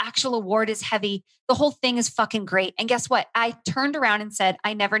 The actual award is heavy. The whole thing is fucking great. And guess what? I turned around and said,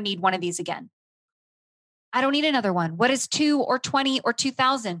 I never need one of these again. I don't need another one. What is 2 or 20 or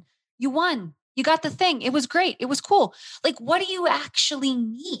 2,000? You won. You got the thing. It was great. It was cool. Like, what do you actually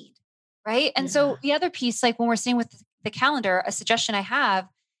need? Right. And so the other piece, like when we're sitting with the calendar, a suggestion I have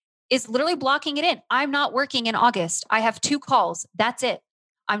is literally blocking it in. I'm not working in August. I have 2 calls. That's it.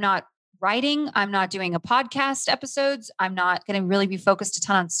 I'm not writing. I'm not doing a podcast episodes. I'm not going to really be focused a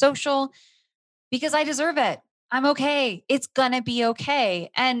ton on social because I deserve it. I'm okay. It's going to be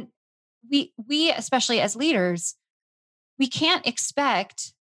okay. And we, especially as leaders, we can't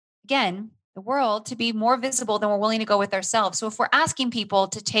expect, again, the world to be more visible than we're willing to go with ourselves. So if we're asking people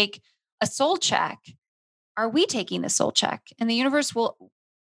to take a soul check, are we taking the soul check? And the universe will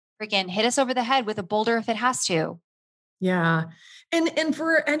freaking hit us over the head with a boulder if it has to. Yeah. And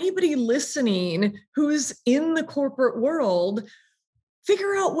for anybody listening who's in the corporate world,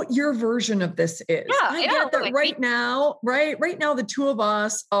 figure out what your version of this is. Yeah, I get that right now, the two of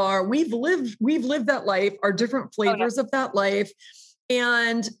us we've lived that life, our different flavors of that life.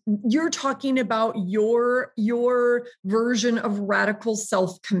 And you're talking about your version of radical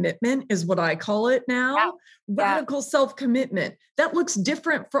self-commitment is what I call it now. Yeah. Radical self-commitment. That looks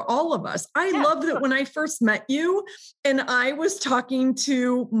different for all of us. I love that when I first met you and I was talking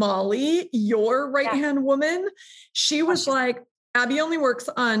to Molly, your right-hand woman, she was like, Abby only works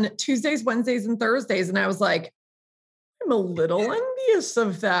on Tuesdays, Wednesdays, and Thursdays. And I was like, I'm a little envious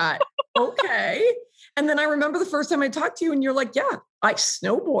of that. Okay. And then I remember the first time I talked to you and you're like, yeah, I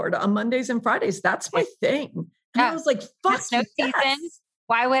snowboard on Mondays and Fridays. That's my thing. And I was like, fuck snow season.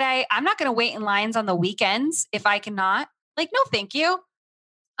 Why would I'm not going to wait in lines on the weekends if I cannot. Like, no, thank you.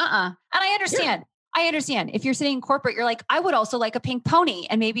 And I understand. I understand. If you're sitting in corporate, you're like, I would also like a pink pony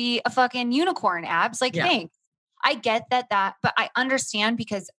and maybe a fucking unicorn abs. Like, thanks. I get that, but I understand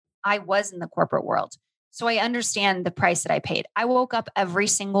because I was in the corporate world. So I understand the price that I paid. I woke up every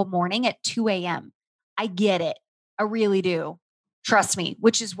single morning at 2 a.m. I get it. I really do. Trust me,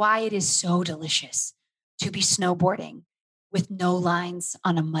 which is why it is so delicious to be snowboarding with no lines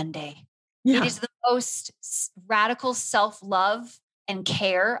on a Monday. It is the most radical self-love and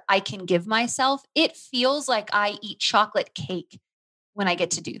care I can give myself. It feels like I eat chocolate cake when I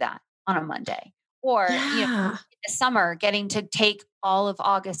get to do that on a Monday. Or, in the summer, getting to take all of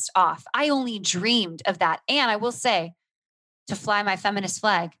August off. I only dreamed of that. And I will say, to fly my feminist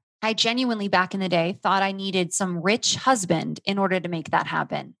flag, I genuinely back in the day thought I needed some rich husband in order to make that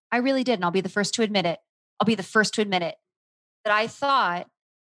happen. I really did. And I'll be the first to admit it. That I thought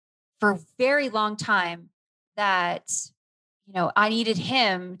for a very long time that, I needed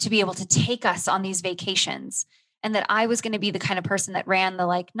him to be able to take us on these vacations and that I was going to be the kind of person that ran the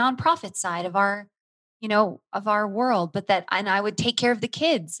nonprofit side of our world, and I would take care of the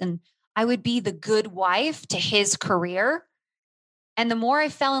kids and I would be the good wife to his career. And the more I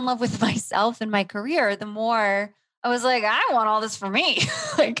fell in love with myself and my career, the more I was like, I want all this for me.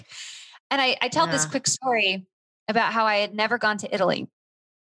 And I tell this quick story about how I had never gone to Italy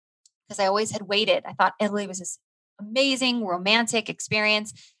because I always had waited. I thought Italy was this amazing romantic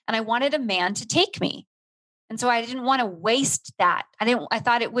experience and I wanted a man to take me. And so I didn't want to waste that. I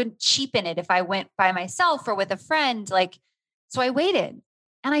thought it would cheapen it if I went by myself or with a friend. So I waited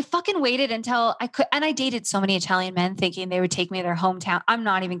and I fucking waited until I could. And I dated so many Italian men thinking they would take me to their hometown. I'm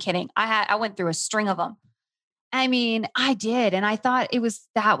not even kidding. I went through a string of them. I mean, I did. And I thought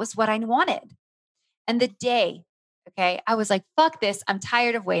that was what I wanted. And the day, I was like, fuck this. I'm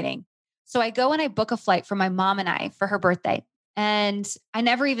tired of waiting. So I go and I book a flight for my mom and I for her birthday. And I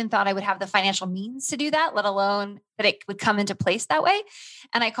never even thought I would have the financial means to do that, let alone that it would come into place that way.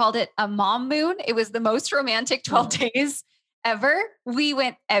 And I called it a mom moon. It was the most romantic 12 days ever. We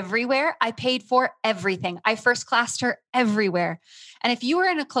went everywhere. I paid for everything. I first classed her everywhere. And if you were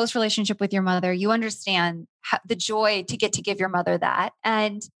in a close relationship with your mother, you understand the joy to get to give your mother that.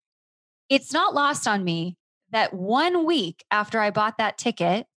 And it's not lost on me that 1 week after I bought that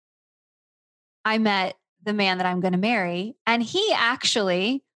ticket, I met the man that I'm going to marry. And he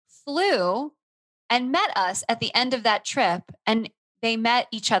actually flew and met us at the end of that trip. And they met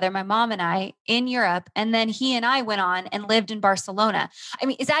each other, my mom and I, in Europe. And then he and I went on and lived in Barcelona. I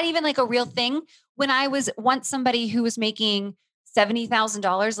mean, is that even like a real thing? When I was once somebody who was making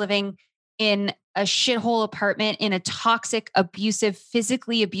 $70,000 living in a shithole apartment in a toxic, abusive,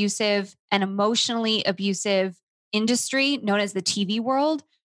 physically abusive, and emotionally abusive industry known as the TV world.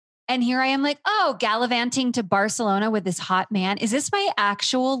 And here I am like, gallivanting to Barcelona with this hot man. Is this my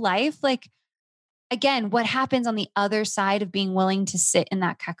actual life? Like, again, what happens on the other side of being willing to sit in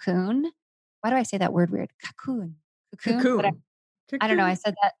that cocoon? Why do I say that word weird? Cocoon. I don't know. I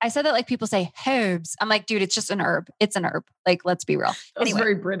said that like people say herbs. I'm like, dude, it's just an herb. It's an herb. Like, let's be real. That's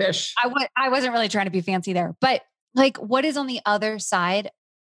very British. I wasn't really trying to be fancy there, but like, what is on the other side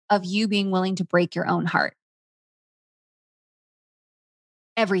of you being willing to break your own heart?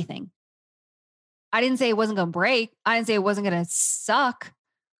 Everything. I didn't say it wasn't going to break. I didn't say it wasn't going to suck,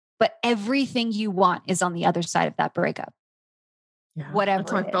 but everything you want is on the other side of that breakup. Yeah. Whatever.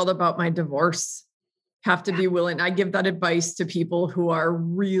 That's how I felt about my divorce. Have to be willing. I give that advice to people who are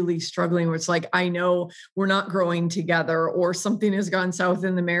really struggling, where it's like, I know we're not growing together or something has gone south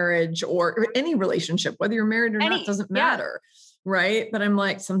in the marriage or any relationship, whether you're married or not, doesn't matter. Right. But I'm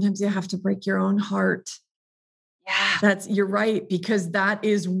like, sometimes you have to break your own heart. Yeah. You're right, because that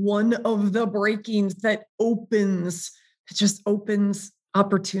is one of the breakings that just opens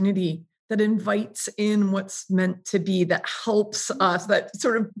opportunity, that invites in what's meant to be, that helps us, that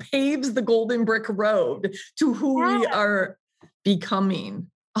sort of paves the golden brick road to who we are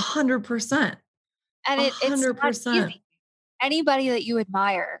becoming 100%. And it's not easy. Anybody that you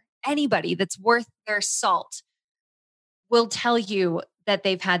admire, anybody that's worth their salt, will tell you that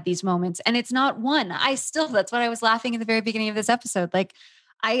they've had these moments. And it's not one. That's what I was laughing at the very beginning of this episode. Like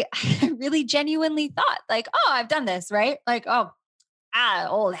I really genuinely thought like, oh, I've done this, right? Like, oh,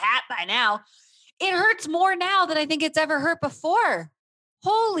 old hat by now. It hurts more now than I think it's ever hurt before.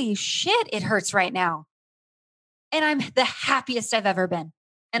 Holy shit, it hurts right now. And I'm the happiest I've ever been.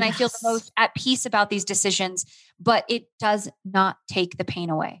 And I feel the most at peace about these decisions, but it does not take the pain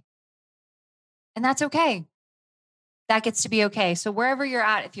away. And that's okay. That gets to be okay. So wherever you're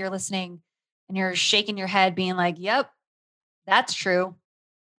at, if you're listening and you're shaking your head being like, yep, that's true.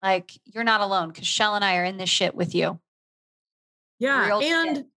 Like you're not alone because Shell and I are in this shit with you. Yeah. Real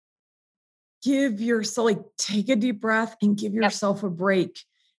and shit. give yourself, like, take a deep breath and give yourself a break.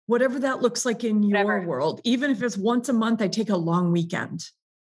 Whatever that looks like in your world, even if it's once a month, I take a long weekend,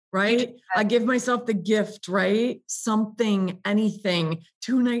 right? I give myself the gift, right? Something, anything,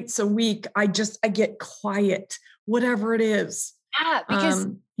 2 nights a week. I get quiet, whatever it is. Yeah, because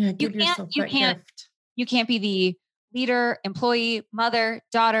give yourself that gift. You can't be the leader, employee, mother,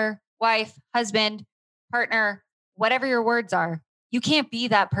 daughter, wife, husband, partner, whatever your words are. You can't be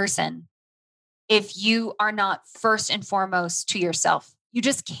that person if you are not first and foremost to yourself. You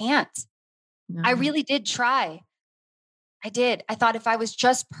just can't. No. I really did try. I did. I thought if I was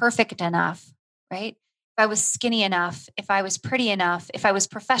just perfect enough, right? If I was skinny enough, if I was pretty enough, if I was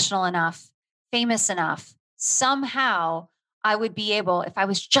professional enough, famous enough, somehow I would be able, if I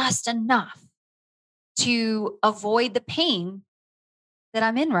was just enough, to avoid the pain that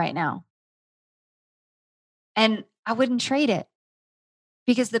I'm in right now. And I wouldn't trade it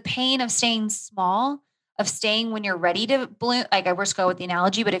because the pain of staying small, of staying when you're ready to bloom, like I just go with the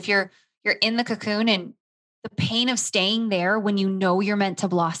analogy, but if you're in the cocoon and the pain of staying there when you know you're meant to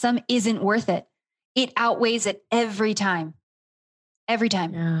blossom isn't worth it. It outweighs it every time. Every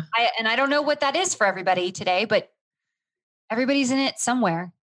time. Yeah. I don't know what that is for everybody today, but everybody's in it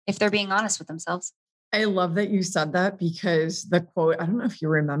somewhere if they're being honest with themselves. I love that you said that because the quote, I don't know if you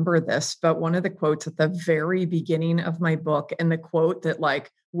remember this, but one of the quotes at the very beginning of my book and the quote that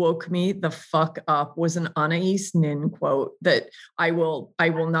like woke me the fuck up was an Anais Nin quote that I will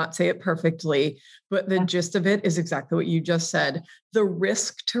not say it perfectly, but the gist of it is exactly what you just said. The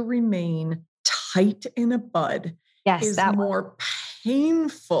risk to remain tight in a bud is more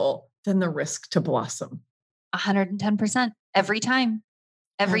painful than the risk to blossom. 110% every time.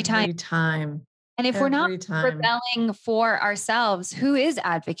 Every time. And if we're not rebelling for ourselves, who is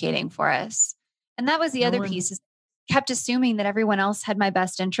advocating for us? And that was the other piece, is kept assuming that everyone else had my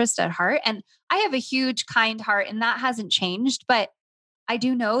best interest at heart. And I have a huge, kind heart, and that hasn't changed. But I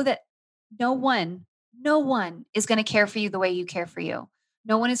do know that no one is going to care for you the way you care for you.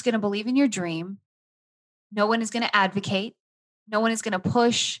 No one is going to believe in your dream. No one is going to advocate. No one is going to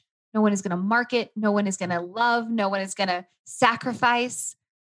push. No one is going to market. No one is going to love. No one is going to sacrifice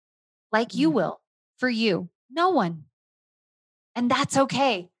like you will. For you, no one. And that's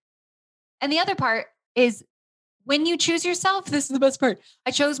okay. And the other part is when you choose yourself, this is the best part. I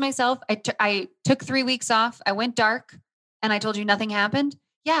chose myself. I took 3 weeks off. I went dark and I told you nothing happened.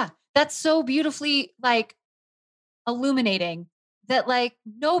 Yeah. That's so beautifully like illuminating that like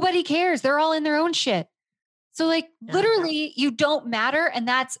nobody cares. They're all in their own shit. So like literally you don't matter. And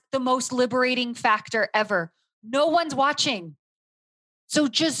that's the most liberating factor ever. No one's watching. So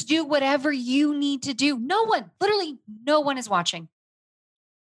just do whatever you need to do. Literally no one is watching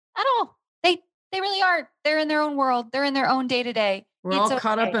at all. They really aren't. They're in their own world. They're in their own day to day. We're all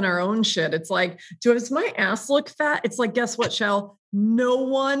caught up in our own shit. It's like, does my ass look fat? It's like, guess what, Shell? No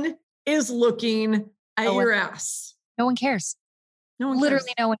one is looking at your ass. No one cares.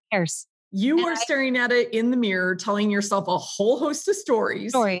 Literally no one cares. You are staring at it in the mirror, telling yourself a whole host of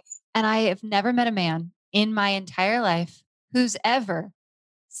stories. And I have never met a man in my entire life who's ever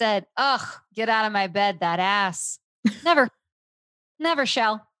said, ugh, get out of my bed, that ass. Never,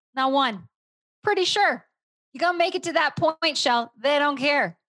 Shell. Not one. Pretty sure. You gonna make it to that point, Shell. They don't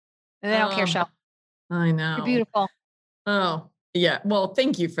care. They don't care, Shell. I know. You're beautiful. Oh, yeah. Well,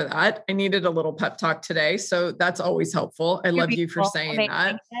 thank you for that. I needed a little pep talk today. So that's always helpful. I love you for saying that.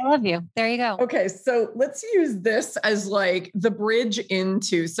 I love you. There you go. Okay. So let's use this as like the bridge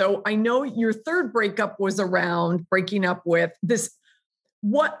into, so I know your third breakup was around breaking up with this,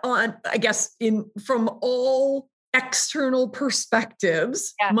 I guess from all external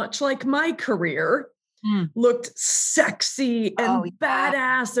perspectives, much like my career, looked sexy and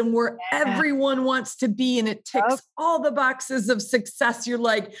badass and where everyone wants to be. And it ticks all the boxes of success. You're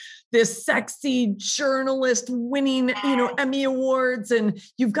like this sexy journalist winning, Emmy Awards, and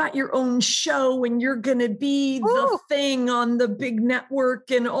you've got your own show and you're going to be the thing on the big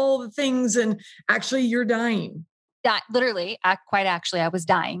network and all the things. And actually you're dying. literally, quite actually, I was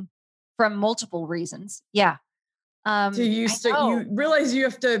dying from multiple reasons. Yeah. So you I know. you realize you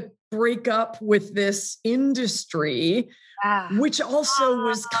have to break up with this industry, Ah, which also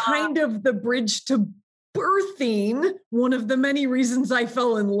was kind of the bridge to birthing one of the many reasons I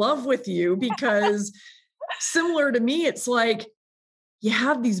fell in love with you, because similar to me, it's like you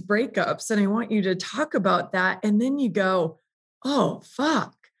have these breakups and I want you to talk about that. And then you go, oh,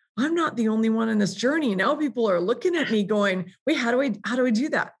 fuck, I'm not the only one in this journey. Now people are looking at me going, wait, how do I do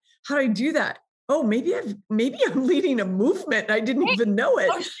that? How do I do that? Oh, maybe I'm leading a movement. I didn't right? even know it.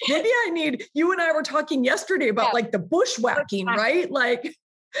 Oh, shit. Maybe I need, you and I were talking yesterday about Yeah. like the bushwhacking, right? Like,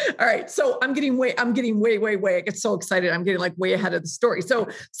 all right. So I'm getting way. I get so excited. I'm getting like way ahead of the story. So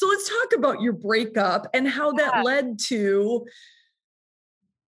let's talk about your breakup and how that led to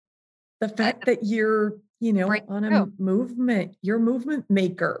the fact that you're, Break on a through. movement, you're a movement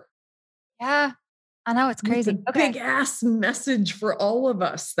maker Yeah. I know, it's with a crazy. Okay. big ass message for all of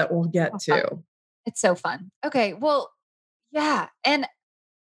us that we'll get So fun. to. It's so fun. Okay. Well, yeah. And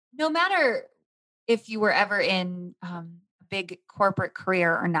no matter if you were ever in a big corporate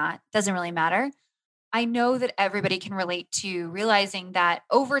career or not, doesn't really matter. I know that everybody can relate to realizing that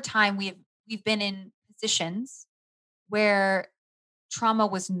over time we've been in positions where trauma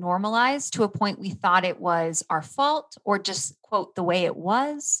was normalized to a point we thought it was our fault or just quote the way it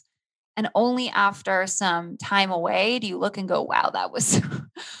was. And only after some time away do you look and go, wow, that was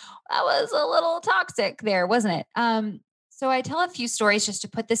that was a little toxic there, wasn't it? So I tell a few stories just to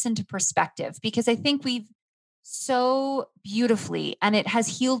put this into perspective because I think we've so beautifully and it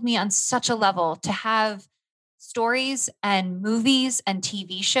has healed me on such a level to have stories and movies and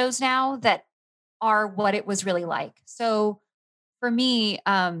TV shows now that are what it was really like. So for me,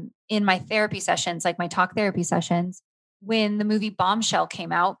 in my therapy sessions, like my talk therapy sessions, when the movie Bombshell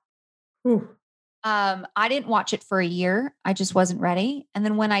came out, Ooh. I didn't watch it for a year. I just wasn't ready. And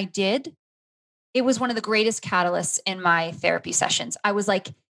then when I did, it was one of the greatest catalysts in my therapy sessions. I was like,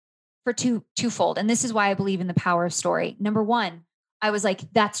 for twofold. And this is why I believe in the power of story. Number one, I was like,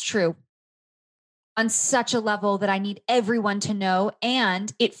 that's true on such a level that I need everyone to know.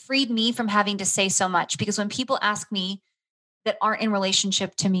 And it freed me from having to say so much because when people ask me that aren't in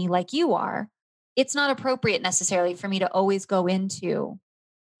relationship to me like you are, it's not appropriate necessarily for me to always go into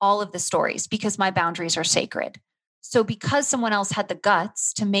all of the stories because my boundaries are sacred. So because someone else had the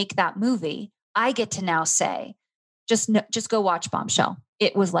guts to make that movie, I get to now say, just go watch Bombshell.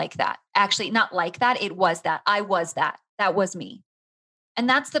 It was like that. Actually, not like that. It was that. I was that. That was me. And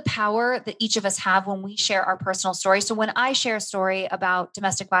that's the power that each of us have when we share our personal story. So when I share a story about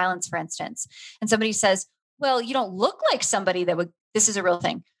domestic violence, for instance, and somebody says, well, you don't look like somebody that would, this is a real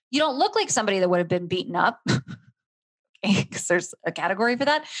thing. You don't look like somebody that would have been beaten up. Because there's a category for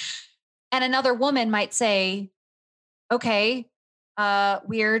that. And another woman might say, okay,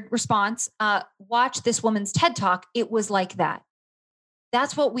 weird response. Watch this woman's TED talk. It was like that.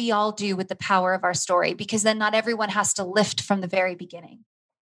 That's what we all do with the power of our story, because then not everyone has to lift from the very beginning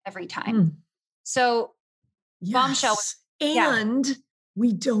every time. Mm. So Bombshell was, Yes. And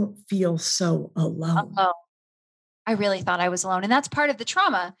we don't feel so alone. I really thought I was alone. And that's part of the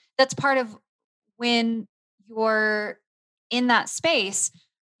trauma. That's part of when you're in that space,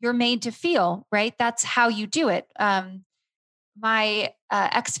 you're made to feel, right? That's how you do it. My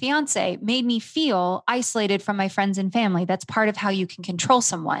ex-fiance made me feel isolated from my friends and family. That's part of how you can control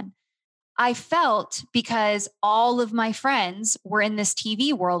someone. I felt because all of my friends were in this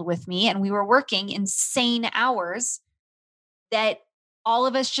TV world with me and we were working insane hours that all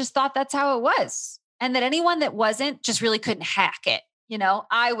of us just thought that's how it was. And that anyone that wasn't just really couldn't hack it. You know,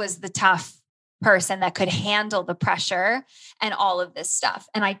 I was the tough person that could handle the pressure and all of this stuff.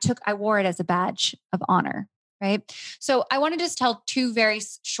 And I wore it as a badge of honor. Right. So I want to just tell two very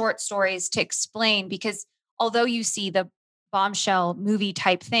short stories to explain, because although you see the Bombshell movie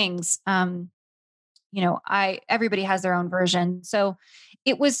type things, everybody has their own version. So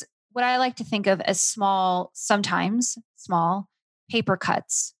it was what I like to think of as sometimes small paper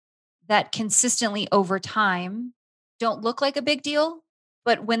cuts that consistently over time don't look like a big deal,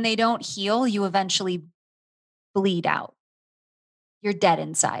 but when they don't heal, you eventually bleed out. You're dead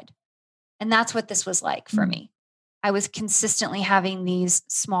inside. And that's what this was like for me. I was consistently having these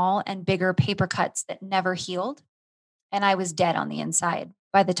small and bigger paper cuts that never healed. And I was dead on the inside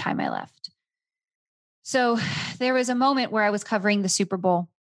by the time I left. So there was a moment where I was covering the Super Bowl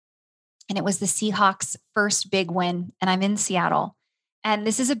and it was the Seahawks' first big win. And I'm in Seattle. And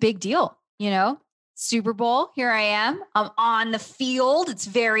this is a big deal, you know? Super Bowl. Here I am. I'm on the field. It's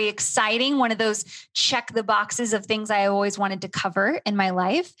very exciting. One of those check the boxes of things I always wanted to cover in my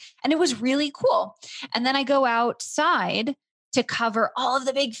life. And it was really cool. And then I go outside to cover all of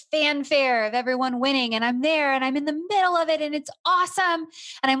the big fanfare of everyone winning. And I'm there and I'm in the middle of it and it's awesome.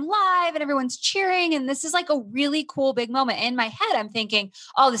 And I'm live and everyone's cheering. And this is like a really cool big moment. In my head, I'm thinking,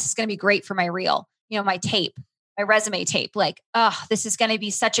 oh, this is going to be great for my reel, my tape, my resume tape. Like, oh, this is going to be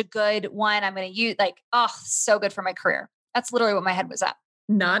such a good one. I'm going to use so good for my career. That's literally what my head was at.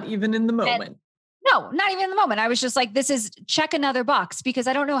 Not even in the moment. No, not even in the moment. I was just like, this is check another box, because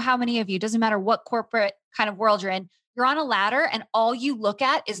I don't know how many of you, doesn't matter what corporate kind of world you're in, you're on a ladder and all you look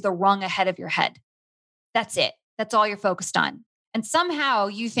at is the rung ahead of your head. That's it. That's all you're focused on. And somehow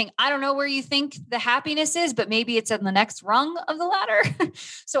you think, I don't know where you think the happiness is, but maybe it's in the next rung of the ladder.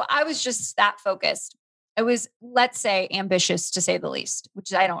 So I was just that focused. It was, let's say, ambitious to say the least,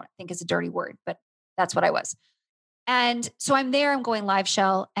 which I don't think is a dirty word, but that's what I was. And so I'm there, I'm going live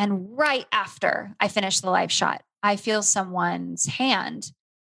shell. And right after I finish the live shot, I feel someone's hand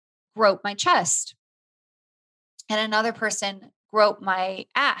grope my chest. And another person grope my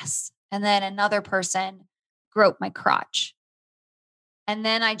ass. And then another person grope my crotch. And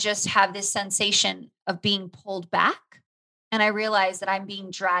then I just have this sensation of being pulled back. And I realize that I'm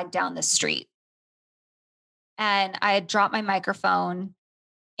being dragged down the street. And I had dropped my microphone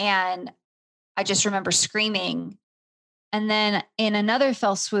and I just remember screaming. And then in another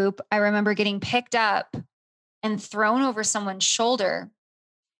fell swoop, I remember getting picked up and thrown over someone's shoulder.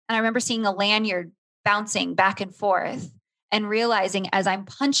 And I remember seeing a lanyard bouncing back and forth and realizing as I'm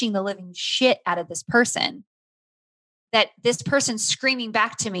punching the living shit out of this person, that this person's screaming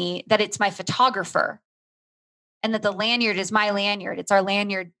back to me that it's my photographer and that the lanyard is my lanyard. It's our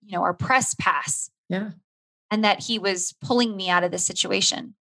lanyard, our press pass. Yeah. And that he was pulling me out of this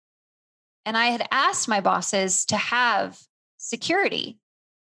situation. And I had asked my bosses to have security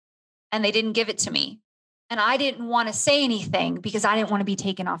and they didn't give it to me. And I didn't want to say anything because I didn't want to be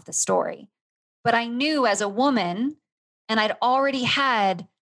taken off the story. But I knew as a woman, and I'd already had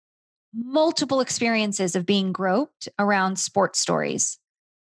multiple experiences of being groped around sports stories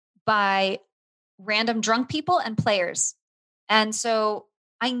by random drunk people and players. And so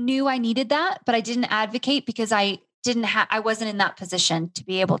I knew I needed that, but I didn't advocate because I wasn't in that position to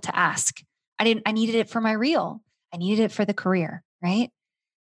be able to ask. I needed it for my reel. I needed it for the career. Right.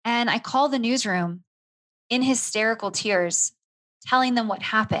 And I called the newsroom in hysterical tears, telling them what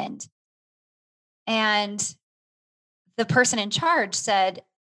happened. And the person in charge said,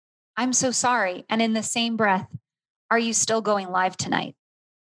 I'm so sorry. And in the same breath, are you still going live tonight?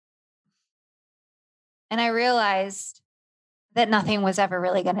 And I realized that nothing was ever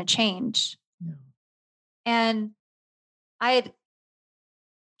really going to change. No. And I had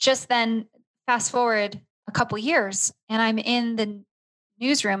just then fast forward a couple years and I'm in the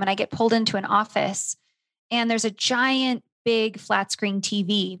newsroom and I get pulled into an office and there's a giant, big flat screen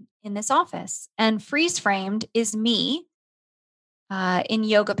TV in this office, and freeze framed is me in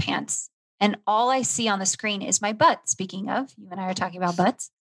yoga pants. And all I see on the screen is my butt. Speaking of, you and I are talking about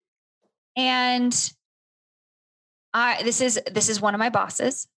butts. And this is one of my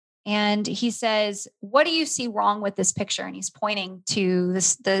bosses. And he says, what do you see wrong with this picture? And he's pointing to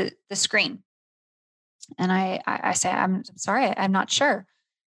the screen. And I say, I'm sorry, I'm not sure.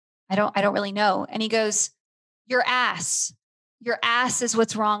 I don't really know. And he goes, your ass is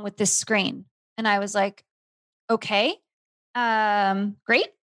what's wrong with this screen. And I was like, okay, great.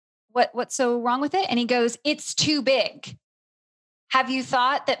 What's so wrong with it? And he goes, it's too big. Have you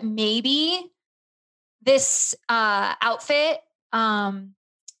thought that maybe this outfit, how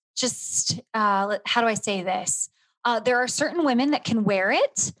do I say this? There are certain women that can wear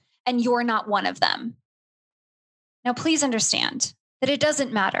it and you're not one of them. Now, please understand that it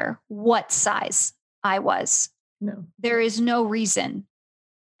doesn't matter what size I was. No. There is no reason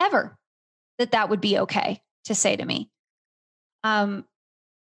ever that would be okay to say to me. But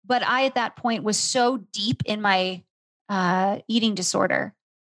I, at that point, was so deep in my eating disorder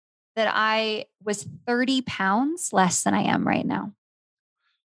that I was 30 pounds less than I am right now.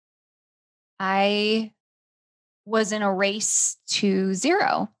 I was in a race to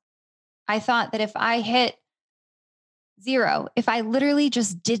zero. I thought that if I hit zero, if I literally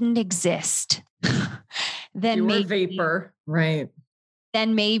just didn't exist, then you were maybe vapor, right?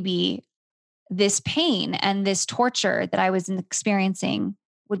 Then maybe this pain and this torture that I was experiencing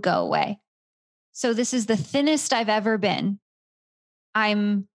would go away. So this is the thinnest I've ever been.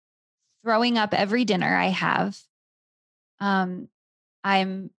 I'm throwing up every dinner I have.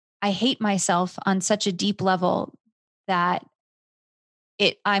 I hate myself on such a deep level that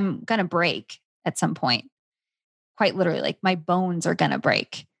I'm going to break. at some point. Quite literally, like my bones are going to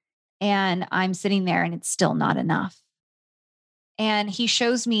break. And I'm sitting there and it's still not enough. And he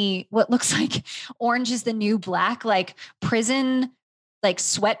shows me what looks like Orange is the New Black, like prison, like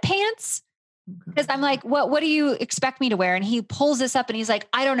sweatpants. Because I'm like, what do you expect me to wear? And he pulls this up and he's like,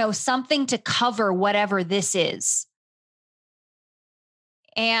 I don't know, something to cover whatever this is.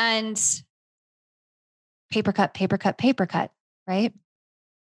 And paper cut, right?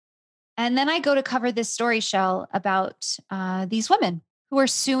 And then I go to cover this story, Shell, about these women who are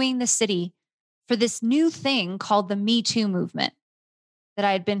suing the city for this new thing called the Me Too movement that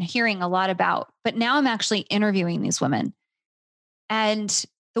I had been hearing a lot about. But now I'm actually interviewing these women. And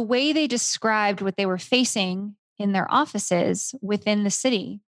the way they described what they were facing in their offices within the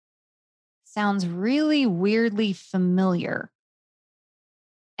city sounds really weirdly familiar.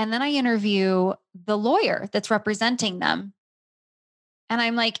 And then I interview the lawyer that's representing them. And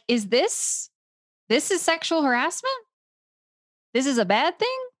I'm like, is this is sexual harassment? This is a bad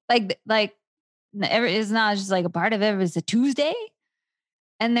thing? Like it's not just like a part of it. It's a Tuesday.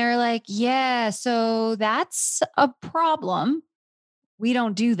 And they're like, yeah, so that's a problem. We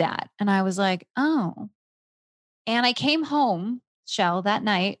don't do that. And I was like, oh. And I came home, Shell, that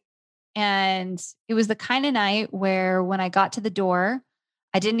night. And it was the kind of night where when I got to the door,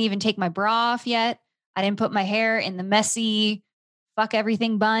 I didn't even take my bra off yet. I didn't put my hair in the messy, fuck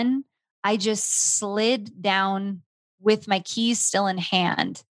everything bun. I just slid down with my keys still in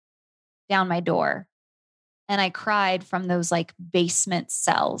hand down my door. And I cried from those like basement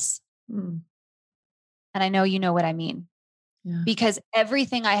cells. And I know you know what I mean. Yeah. Because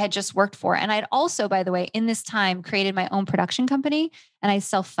everything I had just worked for, and I'd also, by the way, in this time created my own production company and I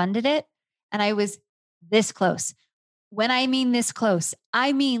self-funded it. And I was this close. When I mean this close,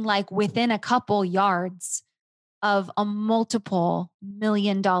 I mean like within a couple yards of a multiple $1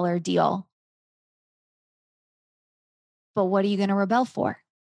 million deal. But what are you going to rebel for?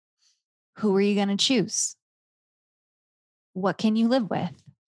 Who are you going to choose? What can you live with?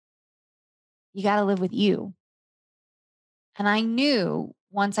 You got to live with you. And I knew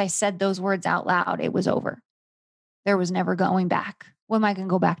once I said those words out loud, it was over. There was never going back. What am I going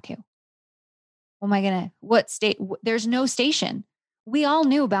to go back to? What state? There's no station. We all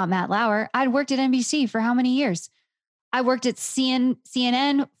knew about Matt Lauer. I'd worked at NBC for how many years? I worked at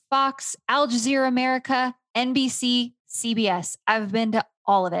CNN, Fox, Al Jazeera America, NBC, CBS. I've been to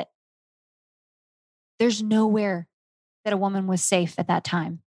all of it. There's nowhere that a woman was safe at that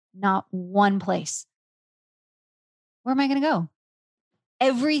time. Not one place. Where am I going to go?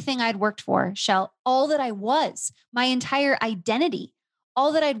 Everything I'd worked for, Shell, all that I was, my entire identity,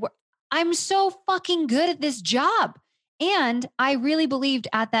 all that I'd worked. I'm so fucking good at this job. And I really believed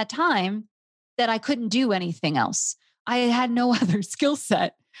at that time that I couldn't do anything else. I had no other skill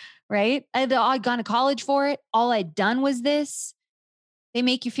set, right? I'd gone to college for it. All I'd done was this. They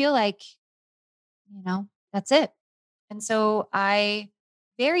make you feel like, that's it. And so I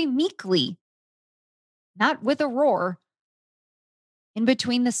very meekly, not with a roar, in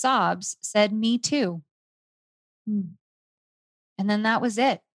between the sobs, said, me too. And then that was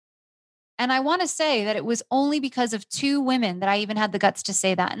it. And I want to say that it was only because of 2 women that I even had the guts to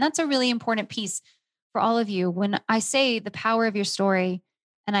say that. And that's a really important piece for all of you. When I say the power of your story,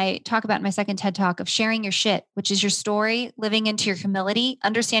 and I talk about in my second TED Talk of sharing your shit, which is your story, living into your humility,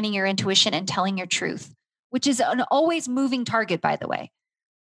 understanding your intuition, and telling your truth, which is an always moving target, by the way.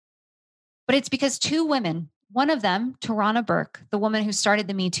 But it's because 2 women, one of them, Tarana Burke, the woman who started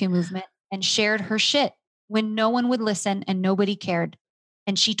the Me Too movement and shared her shit when no one would listen and nobody cared.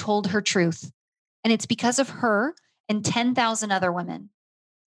 And she told her truth. And it's because of her and 10,000 other women.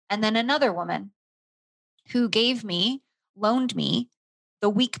 And then another woman who loaned me the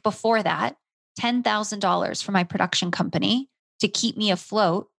week before that, $10,000 for my production company to keep me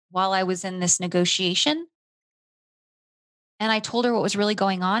afloat while I was in this negotiation. And I told her what was really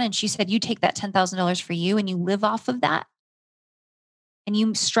going on. And she said, you take that $10,000 for you and you live off of that. And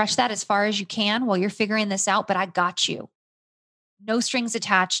you stretch that as far as you can while you're figuring this out. But I got you. No strings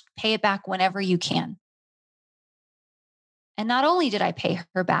attached. Pay it back whenever you can. And not only did I pay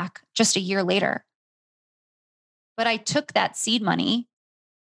her back just a year later, but I took that seed money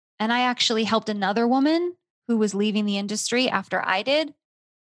and I actually helped another woman who was leaving the industry after I did.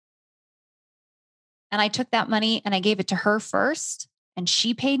 And I took that money and I gave it to her first and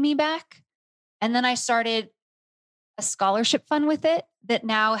she paid me back. And then I started a scholarship fund with it that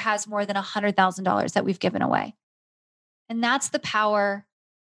now has more than $100,000 that we've given away. And that's the power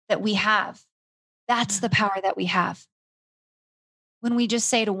that we have. That's the power that we have. When we just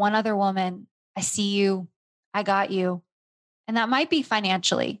say to one other woman, I see you, I got you. And that might be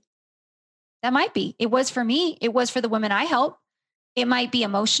financially. That might be. It was for me. It was for the women I help. It might be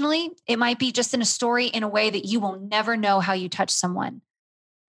emotionally. It might be just in a story in a way that you will never know how you touch someone.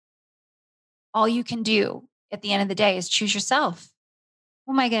 All you can do at the end of the day is choose yourself.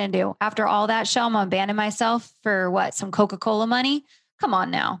 What am I going to do? After all that, Shell, I'm going to abandon myself for what? Some Coca-Cola money? Come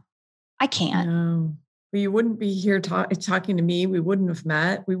on now. I can't. No. Well, you wouldn't be here talking to me. We wouldn't have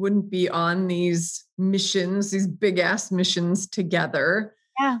met. We wouldn't be on these missions, these big ass missions together.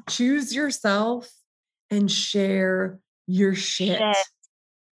 Yeah. Choose yourself and share your shit.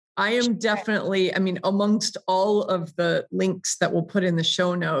 I am definitely, I mean, amongst all of the links that we'll put in the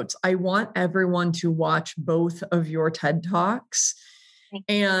show notes, I want everyone to watch both of your TED Talks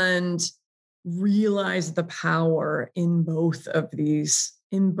and realize the power in both of these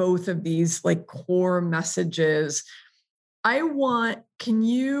like core messages. What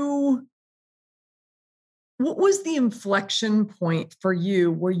was the inflection point for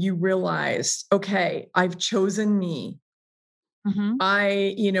you where you realized, okay, I've chosen me. Mm-hmm.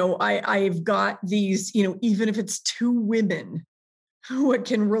 I've got these, even if it's two women who I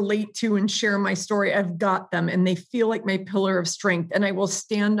can relate to and share my story, I've got them and they feel like my pillar of strength, and I will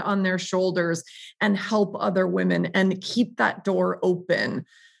stand on their shoulders and help other women and keep that door open.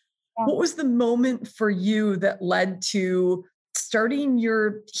 Yeah. What was the moment for you that led to starting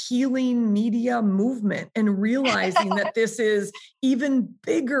your healing media movement and realizing that this is even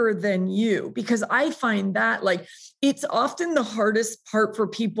bigger than you? Because I find that like, it's often the hardest part for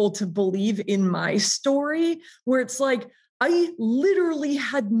people to believe in my story, where it's like, I literally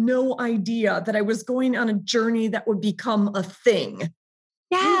had no idea that I was going on a journey that would become a thing.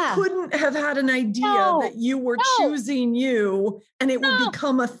 Yeah. You couldn't have had an idea that you were choosing you and it would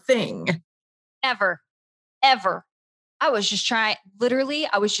become a thing. Ever. I was just trying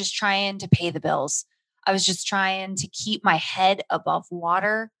to pay the bills. I was just trying to keep my head above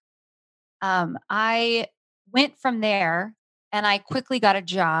water. I went from there and I quickly got a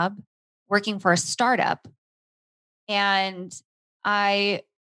job working for a startup. And I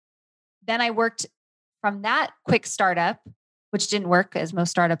worked from that quick startup, which didn't work as most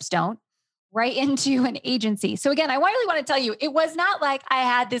startups don't, right into an agency. So again, I really want to tell you, it was not like I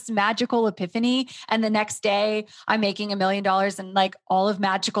had this magical epiphany and the next day I'm making $1 million and like all of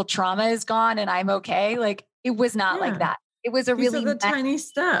magical trauma is gone and I'm okay. Like it was not like that. It was These are the tiny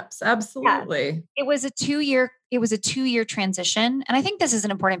steps. Absolutely. Yeah. It was a 2-year transition. And I think this is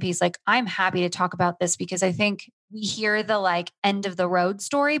an important piece. Like, I'm happy to talk about this because I think we hear the like end of the road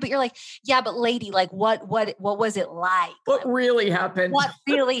story, but you're like, yeah, but lady, like what was it like? What really happened? What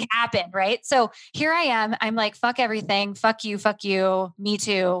really happened? Right. So here I am. I'm like, fuck everything. Fuck you. Me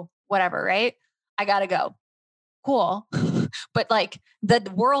too. Whatever. Right. I gotta go. Cool. But like the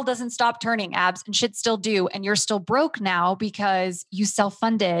world doesn't stop turning, Abs, and shit still do. And you're still broke now because you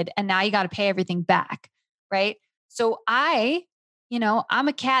self-funded and now you got to pay everything back. Right. So I'm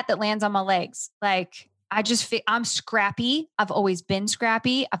a cat that lands on my legs. Like I'm scrappy. I've always been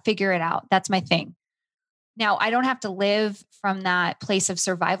scrappy. I figure it out. That's my thing. Now I don't have to live from that place of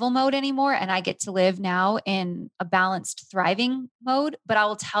survival mode anymore. And I get to live now in a balanced, thriving mode. But I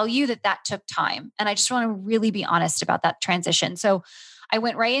will tell you that took time. And I just want to really be honest about that transition. So I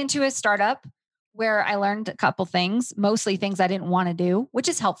went right into a startup where I learned a couple things, mostly things I didn't want to do, which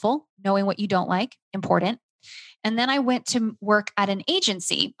is helpful. Knowing what you don't like, important. And then I went to work at an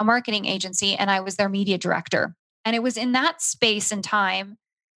agency, a marketing agency, and I was their media director. And it was in that space and time,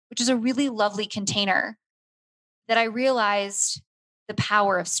 which is a really lovely container, that I realized the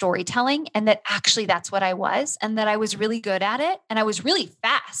power of storytelling and that actually that's what I was and that I was really good at it. And I was really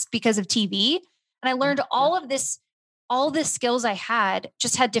fast because of TV. And I learned all the skills I had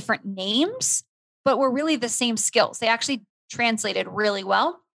just had different names, but were really the same skills. They actually translated really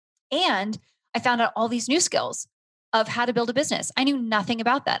well. And I found out all these new skills of how to build a business. I knew nothing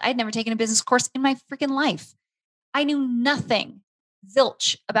about that. I'd never taken a business course in my freaking life. I knew nothing,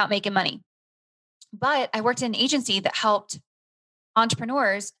 zilch, about making money. But I worked in an agency that helped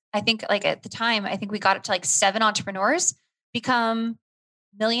entrepreneurs. I think like at the time, I think we got it to like 7 entrepreneurs become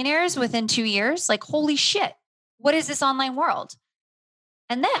millionaires within 2 years. Like, holy shit, what is this online world?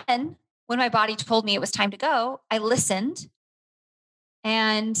 And then when my body told me it was time to go, I listened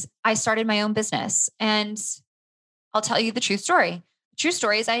and I started my own business. And I'll tell you the true story. The true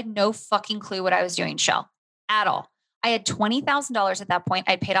story is I had no fucking clue what I was doing, Shell, at all. I had $20,000 at that point.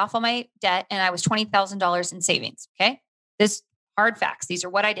 I'd paid off all my debt and I was $20,000 in savings. Okay. This hard facts. These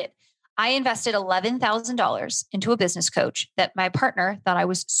are what I did. I invested $11,000 into a business coach that my partner thought I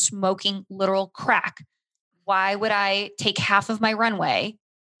was smoking literal crack. Why would I take half of my runway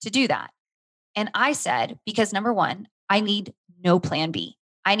to do that? And I said, because number one, I need no plan B.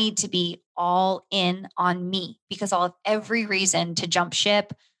 I need to be all in on me because I'll have every reason to jump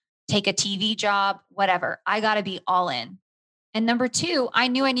ship, take a TV job, whatever. I got to be all in. And number two, I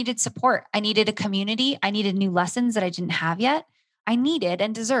knew I needed support. I needed a community. I needed new lessons that I didn't have yet. I needed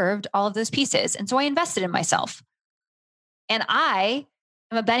and deserved all of those pieces. And so I invested in myself. And I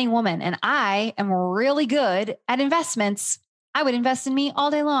am a betting woman and I am really good at investments. I would invest in me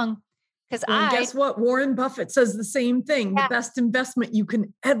all day long. Well, guess what? Warren Buffett says the same thing. Yeah. The best investment you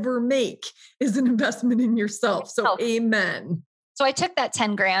can ever make is an investment in yourself. So amen. So I took that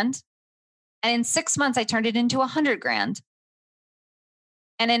 10 grand and in 6 months, I turned it into 100 grand.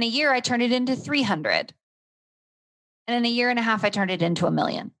 And in a year, I turned it into 300. And in a year and a half, I turned it into $1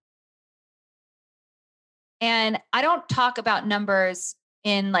 million. And I don't talk about numbers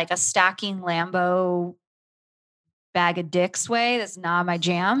in like a stacking Lambo bag of dicks way. That's not my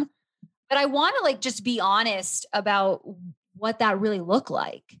jam. But I want to like just be honest about what that really looked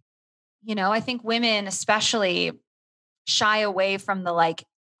like. You know, I think women especially shy away from the like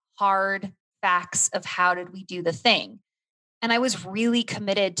hard facts of how did we do the thing. And I was really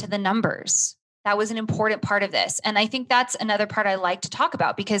committed to the numbers. That was an important part of this. And I think that's another part I like to talk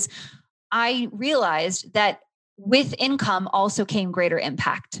about because I realized that with income also came greater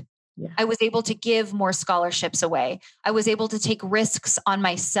impact. Yeah. I was able to give more scholarships away. I was able to take risks on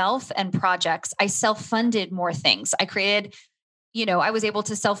myself and projects. I self-funded more things. I created, I was able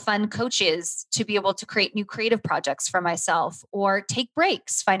to self-fund coaches to be able to create new creative projects for myself or take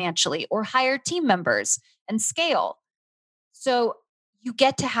breaks financially or hire team members and scale. So you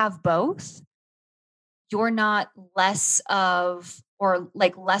get to have both. You're not less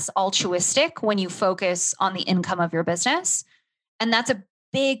altruistic when you focus on the income of your business. And that's a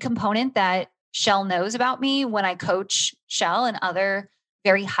big component that Shell knows about me when I coach Shell and other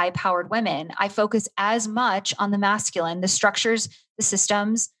very high-powered women. I focus as much on the masculine, the structures, the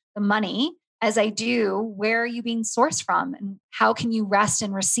systems, the money, as I do where are you being sourced from and how can you rest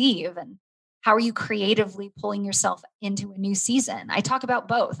and receive and how are you creatively pulling yourself into a new season? I talk about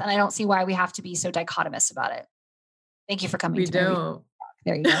both and I don't see why we have to be so dichotomous about it. Thank you for coming. We don't.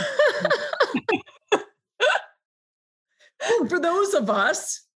 There you go. Well, for those of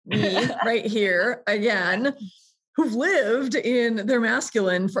us, me right here again, who've lived in their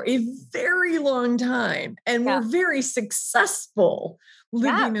masculine for a very long time and we're very successful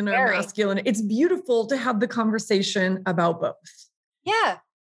living in our masculine. It's beautiful to have the conversation about both. Yeah.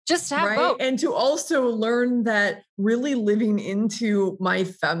 Just to have both. And to also learn that really living into my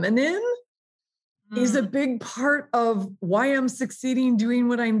feminine is a big part of why I'm succeeding doing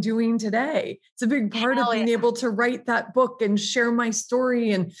what I'm doing today. It's a big part of being able to write that book and share my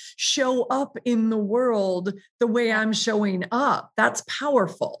story and show up in the world the way I'm showing up. That's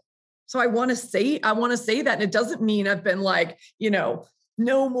powerful. So I want to say that. And it doesn't mean I've been like,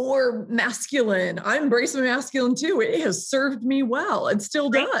 no more masculine. I embrace my masculine too. It has served me well. It still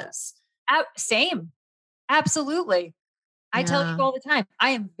does. Same. Absolutely. I tell you all the time, I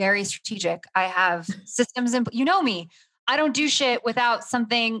am very strategic. I have systems and you know me, I don't do shit without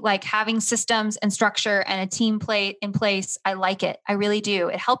something like having systems and structure and a team in place. I like it. I really do.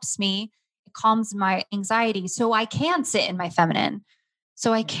 It helps me. It calms my anxiety. So I can sit in my feminine.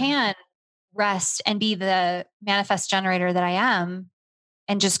 So I can rest and be the manifest generator that I am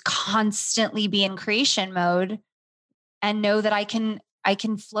and just constantly be in creation mode and know that I can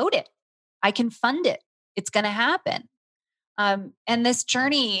float it. I can fund it. It's going to happen. And this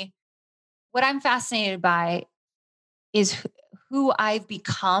journey, what I'm fascinated by is who I've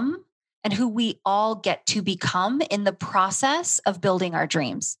become and who we all get to become in the process of building our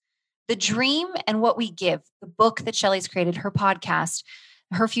dreams. The dream and what we give, the book that Shelley's created, her podcast,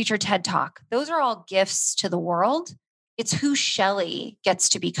 her future TED Talk, those are all gifts to the world. It's who Shelley gets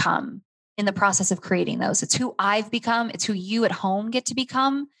to become in the process of creating those. It's who I've become. It's who you at home get to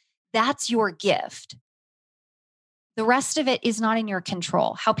become. That's your gift. The rest of it is not in your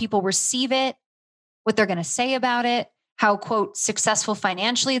control. How people receive it, what they're going to say about it, how, quote, successful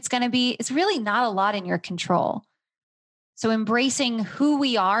financially it's going to be, it's really not a lot in your control. So embracing who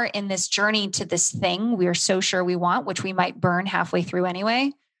we are in this journey to this thing we are so sure we want, which we might burn halfway through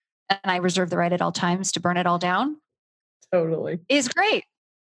anyway. And I reserve the right at all times to burn it all down. Totally. Is great.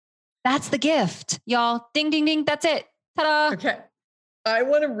 That's the gift, y'all. Ding, ding, ding. That's it. Ta-da. Okay. I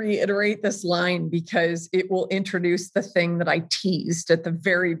want to reiterate this line because it will introduce the thing that I teased at the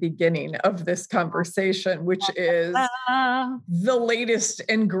very beginning of this conversation, which is the latest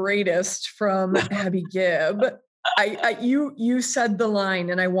and greatest from Abbey Gibb. You said the line,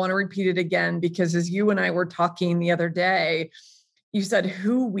 and I want to repeat it again because as you and I were talking the other day, You said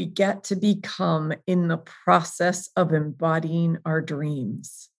who we get to become in the process of embodying our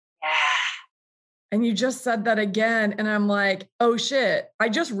dreams. Yeah. And you just said that again. And I'm like, oh shit. I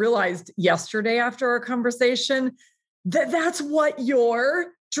just realized yesterday after our conversation that that's what your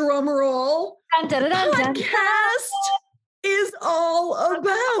drum roll podcast is all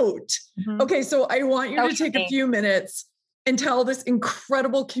about. Mm-hmm. Okay. So I want you to take a few minutes and tell this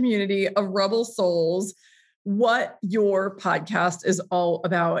incredible community of Rebel Souls what your podcast is all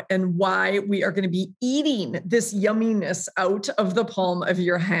about and why we are going to be eating this yumminess out of the palm of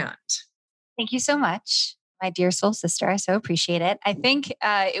your hand. Thank you so much, my dear soul sister. I so appreciate it. I think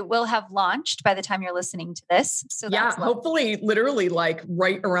it will have launched by the time you're listening to this. So yeah, hopefully literally like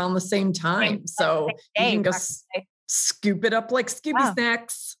right around the same time. So you can just scoop it up like Scooby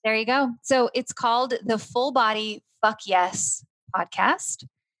snacks. There you go. So it's called the Full Body Fuck Yes podcast.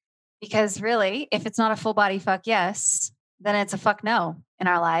 Because really, if it's not a full body fuck yes, then it's a fuck no in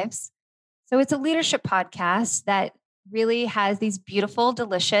our lives. So it's a leadership podcast that really has these beautiful,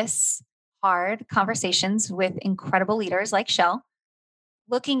 delicious, hard conversations with incredible leaders like Shell,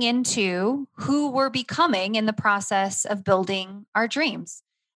 looking into who we're becoming in the process of building our dreams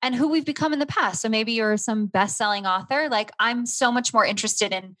and who we've become in the past. So maybe you're some best-selling author. Like I'm so much more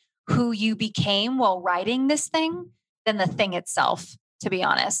interested in who you became while writing this thing than the thing itself, to be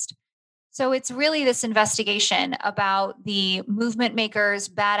honest. So it's really this investigation about the movement makers,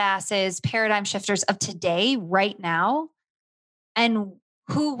 badasses, paradigm shifters of today, right now, and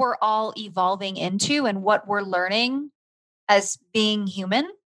who we're all evolving into and what we're learning as being human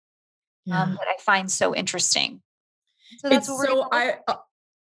that I find so interesting. So that's what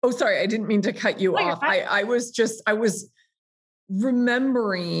we're sorry, I didn't mean to cut you off. I was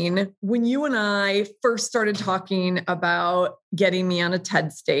remembering when you and I first started talking about getting me on a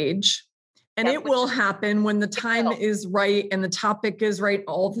TED stage. And it will happen when the time is right and the topic is right,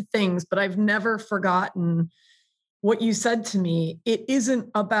 all the things. But I've never forgotten what you said to me. It isn't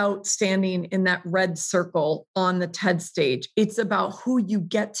about standing in that red circle on the TED stage. It's about who you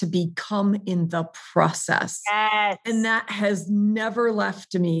get to become in the process. Yes. And that has never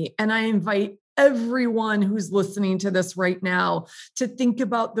left me. And I invite everyone who's listening to this right now to think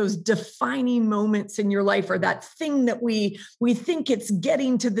about those defining moments in your life, or that thing that we think it's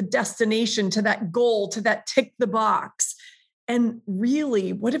getting to the destination, to that goal, to that tick the box. And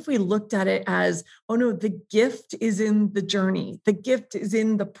really, what if we looked at it as, oh no, the gift is in the journey. The gift is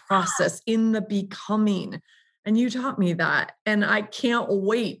in the process, in the becoming. And you taught me that. And I can't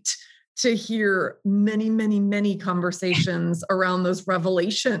wait to hear many, many, many conversations around those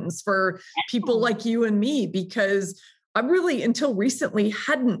revelations for people like you and me, because I really, until recently,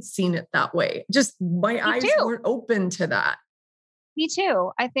 hadn't seen it that way. Just my eyes weren't open to that. Me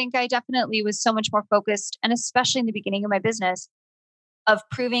too. I think I definitely was so much more focused, and especially in the beginning of my business, of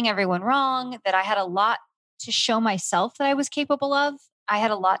proving everyone wrong, that I had a lot to show myself that I was capable of. I had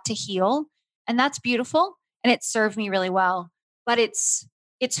a lot to heal, and that's beautiful. And it served me really well, but it's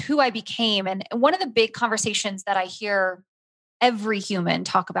who I became. And one of the big conversations that I hear every human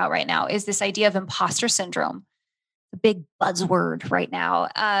talk about right now is this idea of imposter syndrome, the big buzzword right now.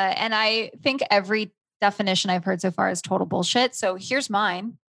 And I think every definition I've heard so far is total bullshit. So here's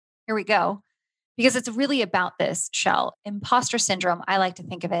mine. Here we go. Because it's really about this, Shell. Imposter syndrome, I like to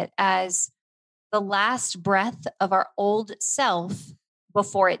think of it as the last breath of our old self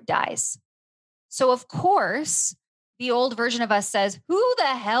before it dies. So of course, the old version of us says, who the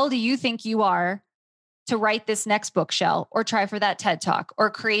hell do you think you are to write this next book, Shell, or try for that TED Talk, or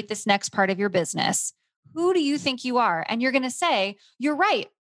create this next part of your business? Who do you think you are? And you're going to say, you're right.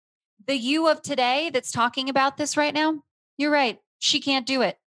 The you of today that's talking about this right now, you're right. She can't do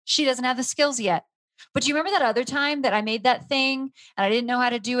it. She doesn't have the skills yet. But do you remember that other time that I made that thing and I didn't know how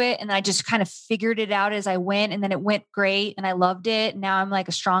to do it? And I just kind of figured it out as I went, and then it went great and I loved it. And now I'm like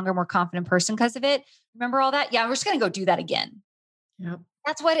a stronger, more confident person because of it. Remember all that? Yeah, we're just going to go do that again. Yep.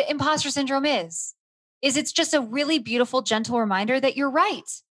 That's what imposter syndrome is it's just a really beautiful, gentle reminder that you're right.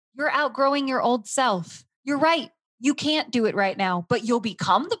 You're outgrowing your old self. You're right. You can't do it right now, but you'll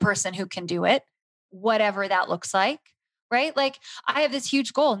become the person who can do it, whatever that looks like, right? Like I have this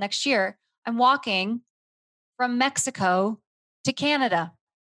huge goal next year. I'm walking from Mexico to Canada.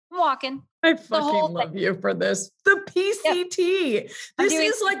 I'm walking. I fucking love you for this. The PCT. Yep. This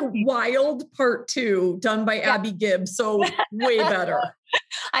is like Wild Part 2 done by Abbey Gibb. So way better.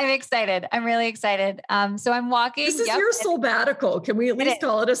 I'm excited. I'm really excited. So I'm walking. This is your soulbatical. Can we at least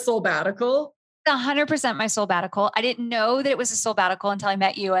call it a soulbatical? 100% my soulbatical. I didn't know that it was a soulbatical until I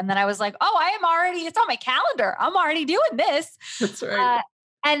met you. And then I was like, oh, it's on my calendar. I'm already doing this. That's right.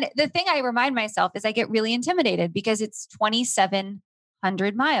 And the thing I remind myself is I get really intimidated because it's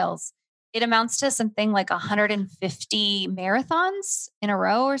 2,700 miles. It amounts to something like 150 marathons in a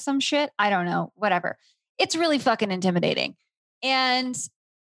row or some shit. I don't know, whatever. It's really fucking intimidating. And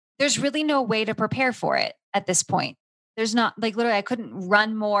there's really no way to prepare for it at this point. There's not, like, literally, I couldn't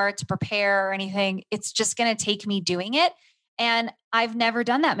run more to prepare or anything. It's just going to take me doing it. And I've never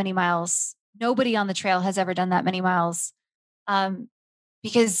done that many miles. Nobody on the trail has ever done that many miles.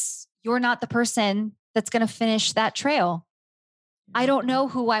 Because you're not the person that's going to finish that trail. I don't know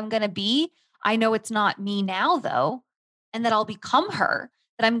who I'm going to be. I know it's not me now, though, and that I'll become her,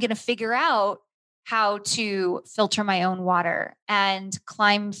 that I'm going to figure out how to filter my own water and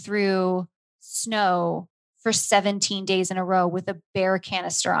climb through snow for 17 days in a row with a bear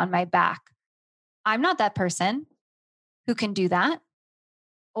canister on my back. I'm not that person who can do that,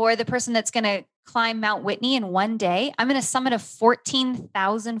 or the person that's going to climb Mount Whitney in one day. I'm going to summit a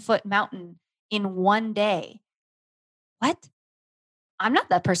 14,000 foot mountain in one day. What? I'm not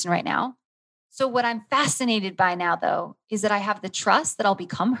that person right now. So what I'm fascinated by now, though, is that I have the trust that I'll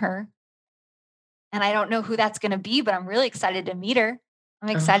become her. And I don't know who that's going to be, but I'm really excited to meet her. I'm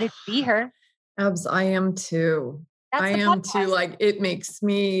excited to be her. Abs, I am too. That's I am too. Like, it makes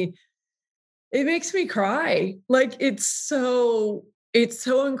me cry. Like, it's so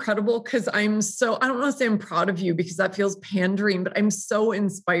incredible because I don't want to say I'm proud of you because that feels pandering, but I'm so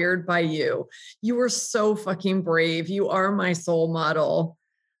inspired by you. You are so fucking brave. You are my soul model.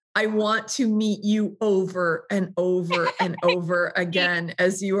 I want to meet you over and over and over again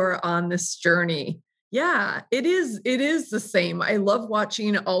as you are on this journey. Yeah, it is the same. I love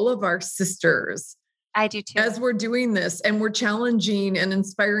watching all of our sisters. I do too. As we're doing this and we're challenging and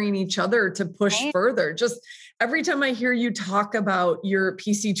inspiring each other to push further. Just every time I hear you talk about your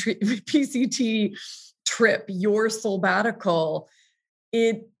PCT trip, your soulbatical,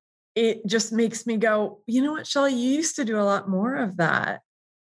 it just makes me go, you know what, Shelley, you used to do a lot more of that. Yeah.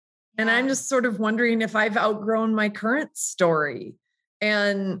 And I'm just sort of wondering if I've outgrown my current story.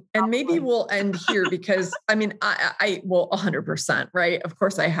 And maybe we'll end here because I mean, I will 100%, right? Of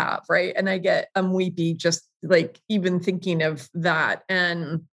course I have, right? And I'm weepy just like even thinking of that.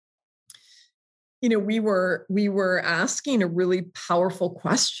 And, you know, we were asking a really powerful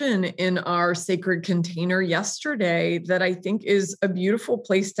question in our sacred container yesterday that I think is a beautiful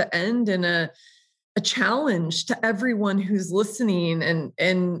place to end and a challenge to everyone who's listening.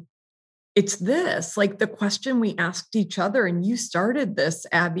 And it's this, like the question we asked each other, and you started this,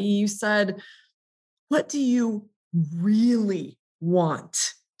 Abby, you said, what do you really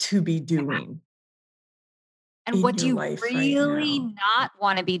want to be doing? And what do you really not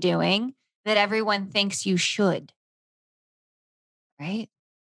want to be doing that everyone thinks you should? Right?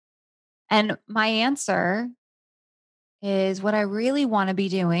 And my answer is what I really want to be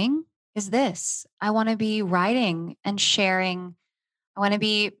doing is this. I want to be writing and sharing. I want to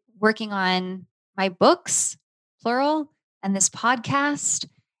be working on my books, plural, and this podcast.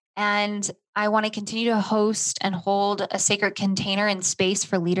 And I want to continue to host and hold a sacred container in space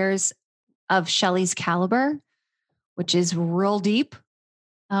for leaders of Shelley's caliber, which is real deep.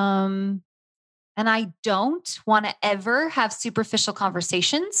 And I don't want to ever have superficial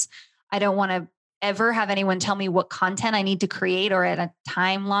conversations. I don't want to ever have anyone tell me what content I need to create or at a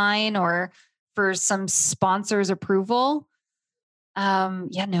timeline or for some sponsor's approval.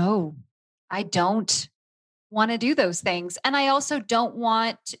 No, I don't want to do those things. And I also don't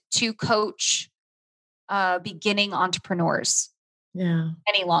want to coach beginning entrepreneurs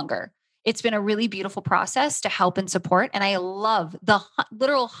any longer. It's been a really beautiful process to help and support. And I love the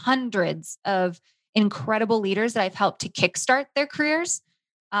literal hundreds of incredible leaders that I've helped to kickstart their careers.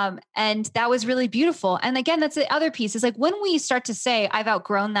 And that was really beautiful. And again, that's the other piece is like when we start to say, I've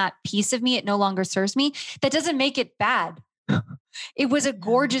outgrown that piece of me, it no longer serves me. That doesn't make it bad. It was a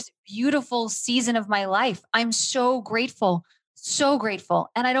gorgeous, beautiful season of my life. I'm so grateful. So grateful.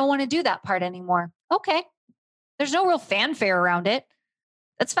 And I don't want to do that part anymore. Okay. There's no real fanfare around it.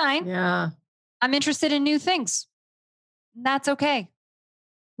 That's fine. Yeah. I'm interested in new things. That's okay.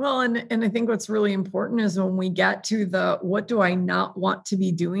 Well, and I think what's really important is when we get to the, what do I not want to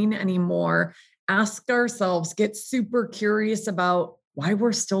be doing anymore? Ask ourselves, get super curious about why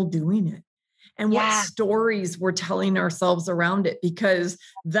we're still doing it and what stories we're telling ourselves around it, because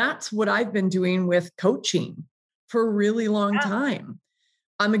that's what I've been doing with coaching for a really long time.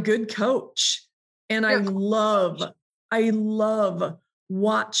 I'm a good coach and I love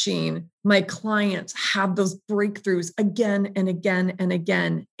watching my clients have those breakthroughs again and again and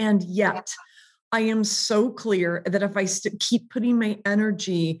again. And yet I am so clear that if I keep putting my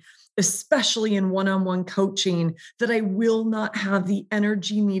energy especially in one-on-one coaching, that I will not have the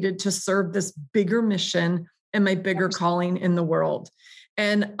energy needed to serve this bigger mission and my bigger calling in the world.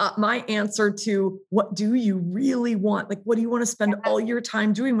 And my answer to what do you really want? Like, what do you want to spend all your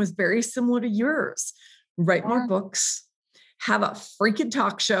time doing was very similar to yours. Write more books, have a freaking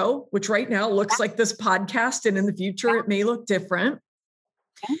talk show, which right now looks like this podcast. And in the future, it may look different.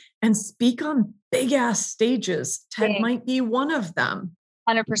 And speak on big ass stages. TED might be one of them.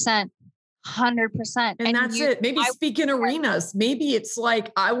 100%. 100%. And that's it. Maybe speak in arenas. Maybe it's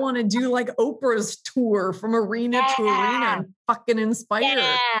like, I want to do like Oprah's tour from arena to arena and fucking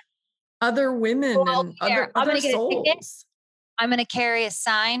inspire other women and other souls. I'm going to carry a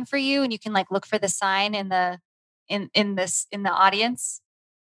sign for you, and you can like look for the sign in the audience.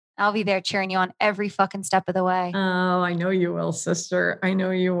 I'll be there cheering you on every fucking step of the way. Oh, I know you will, sister. I know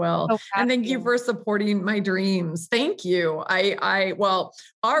you will. So and thank you for supporting my dreams. Thank you. Well,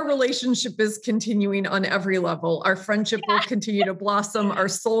 our relationship is continuing on every level. Our friendship will continue to blossom. Our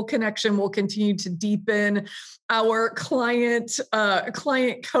soul connection will continue to deepen. Our client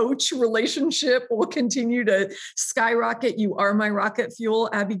coach relationship will continue to skyrocket. You are my rocket fuel,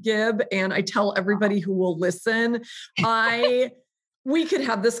 Abbey Gibb. And I tell everybody who will listen, we could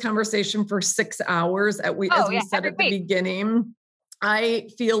have this conversation for 6 hours as we said at the beginning. I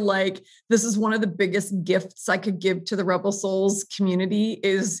feel like this is one of the biggest gifts I could give to the Rebel Souls community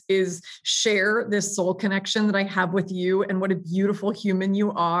is share this soul connection that I have with you and what a beautiful human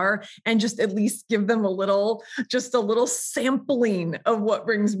you are. And just at least give them a little sampling of what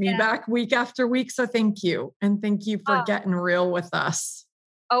brings me back week after week. So thank you. And thank you for getting real with us.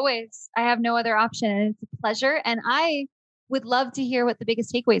 Always. I have no other option. It's a pleasure. And I would love to hear what the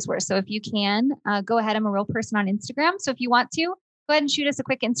biggest takeaways were. So if you can, go ahead. I'm a real person on Instagram. So if you want to, go ahead and shoot us a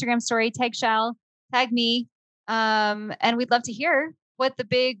quick Instagram story, tag Shell, tag me. And we'd love to hear what the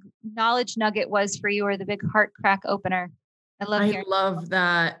big knowledge nugget was for you or the big heart crack opener. I love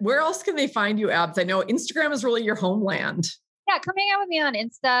that. Where else can they find you, Abs? I know Instagram is really your homeland. Yeah, come hang out with me on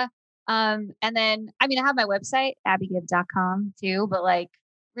Insta. And then, I have my website, abbeygibb.com too, but like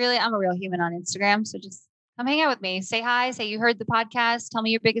really, I'm a real human on Instagram. So just come hang out with me. Say hi. Say you heard the podcast. Tell me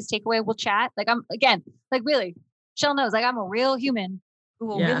your biggest takeaway. We'll chat. Like really, Shell knows like I'm a real human who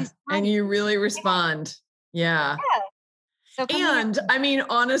will really and you really respond. Yeah. So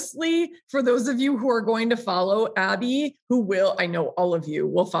honestly, for those of you who are going to follow Abbey, I know all of you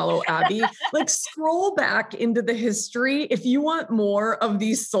will follow Abbey, like scroll back into the history. If you want more of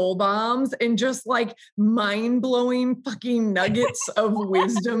these soul bombs and just like mind-blowing fucking nuggets of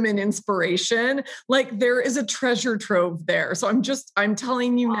wisdom and inspiration, like there is a treasure trove there. So I'm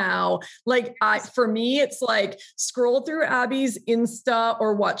telling you now, like for me, it's like scroll through Abbey's Insta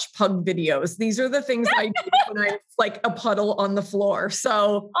or watch pug videos. These are the things I do when I'm like a puddle on the floor.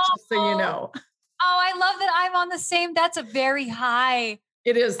 So just so you know. Oh, I love that I'm on the same. That's a very high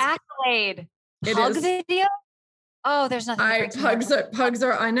accolade. Pug video? Oh, there's nothing. Pugs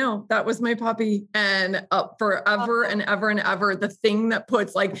are, I know that was my puppy and forever and ever and ever. The thing that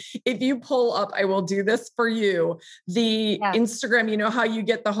puts like, if you pull up, I will do this for you. The Instagram, you know how you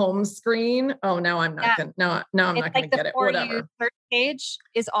get the home screen? Oh, now I'm not going to, I'm not going to get it. Whatever. Search page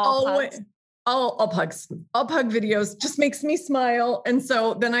is all pugs. All pugs, all pug videos just makes me smile. And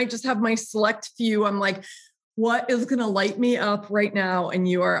so then I just have my select few. I'm like, what is going to light me up right now? And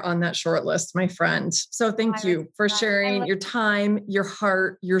you are on that short list, my friend. So thank you for sharing your time, your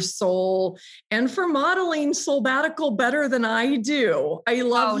heart, your soul, and for modeling Soulbatical better than I do. I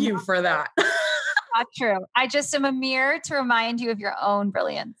love you for that. Not true. I just am a mirror to remind you of your own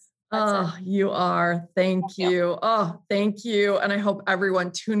brilliance. You are. Thank you. Oh, thank you. And I hope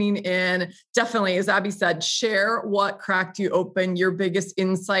everyone tuning in, definitely, as Abbey said, share what cracked you open, your biggest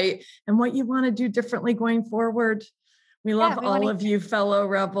insight, and what you want to do differently going forward. We love all of you, fellow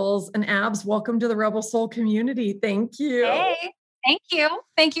rebels. And Abs, welcome to the Rebel Soul community. Thank you. Hey, thank you.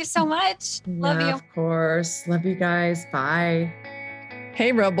 Thank you so much. Love you. Of course. Love you guys. Bye.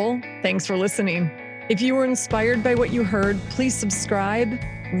 Hey, Rebel. Thanks for listening. If you were inspired by what you heard, please subscribe,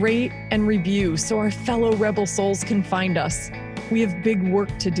 rate, and review so our fellow Rebel Souls can find us. We have big work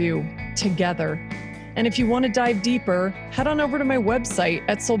to do together. And if you want to dive deeper, head on over to my website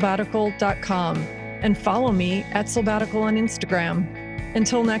at soulbatical.com and follow me at Soulbatical on Instagram.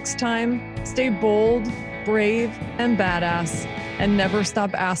 Until next time, stay bold, brave, and badass, and never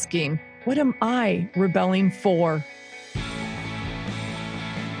stop asking, what am I rebelling for?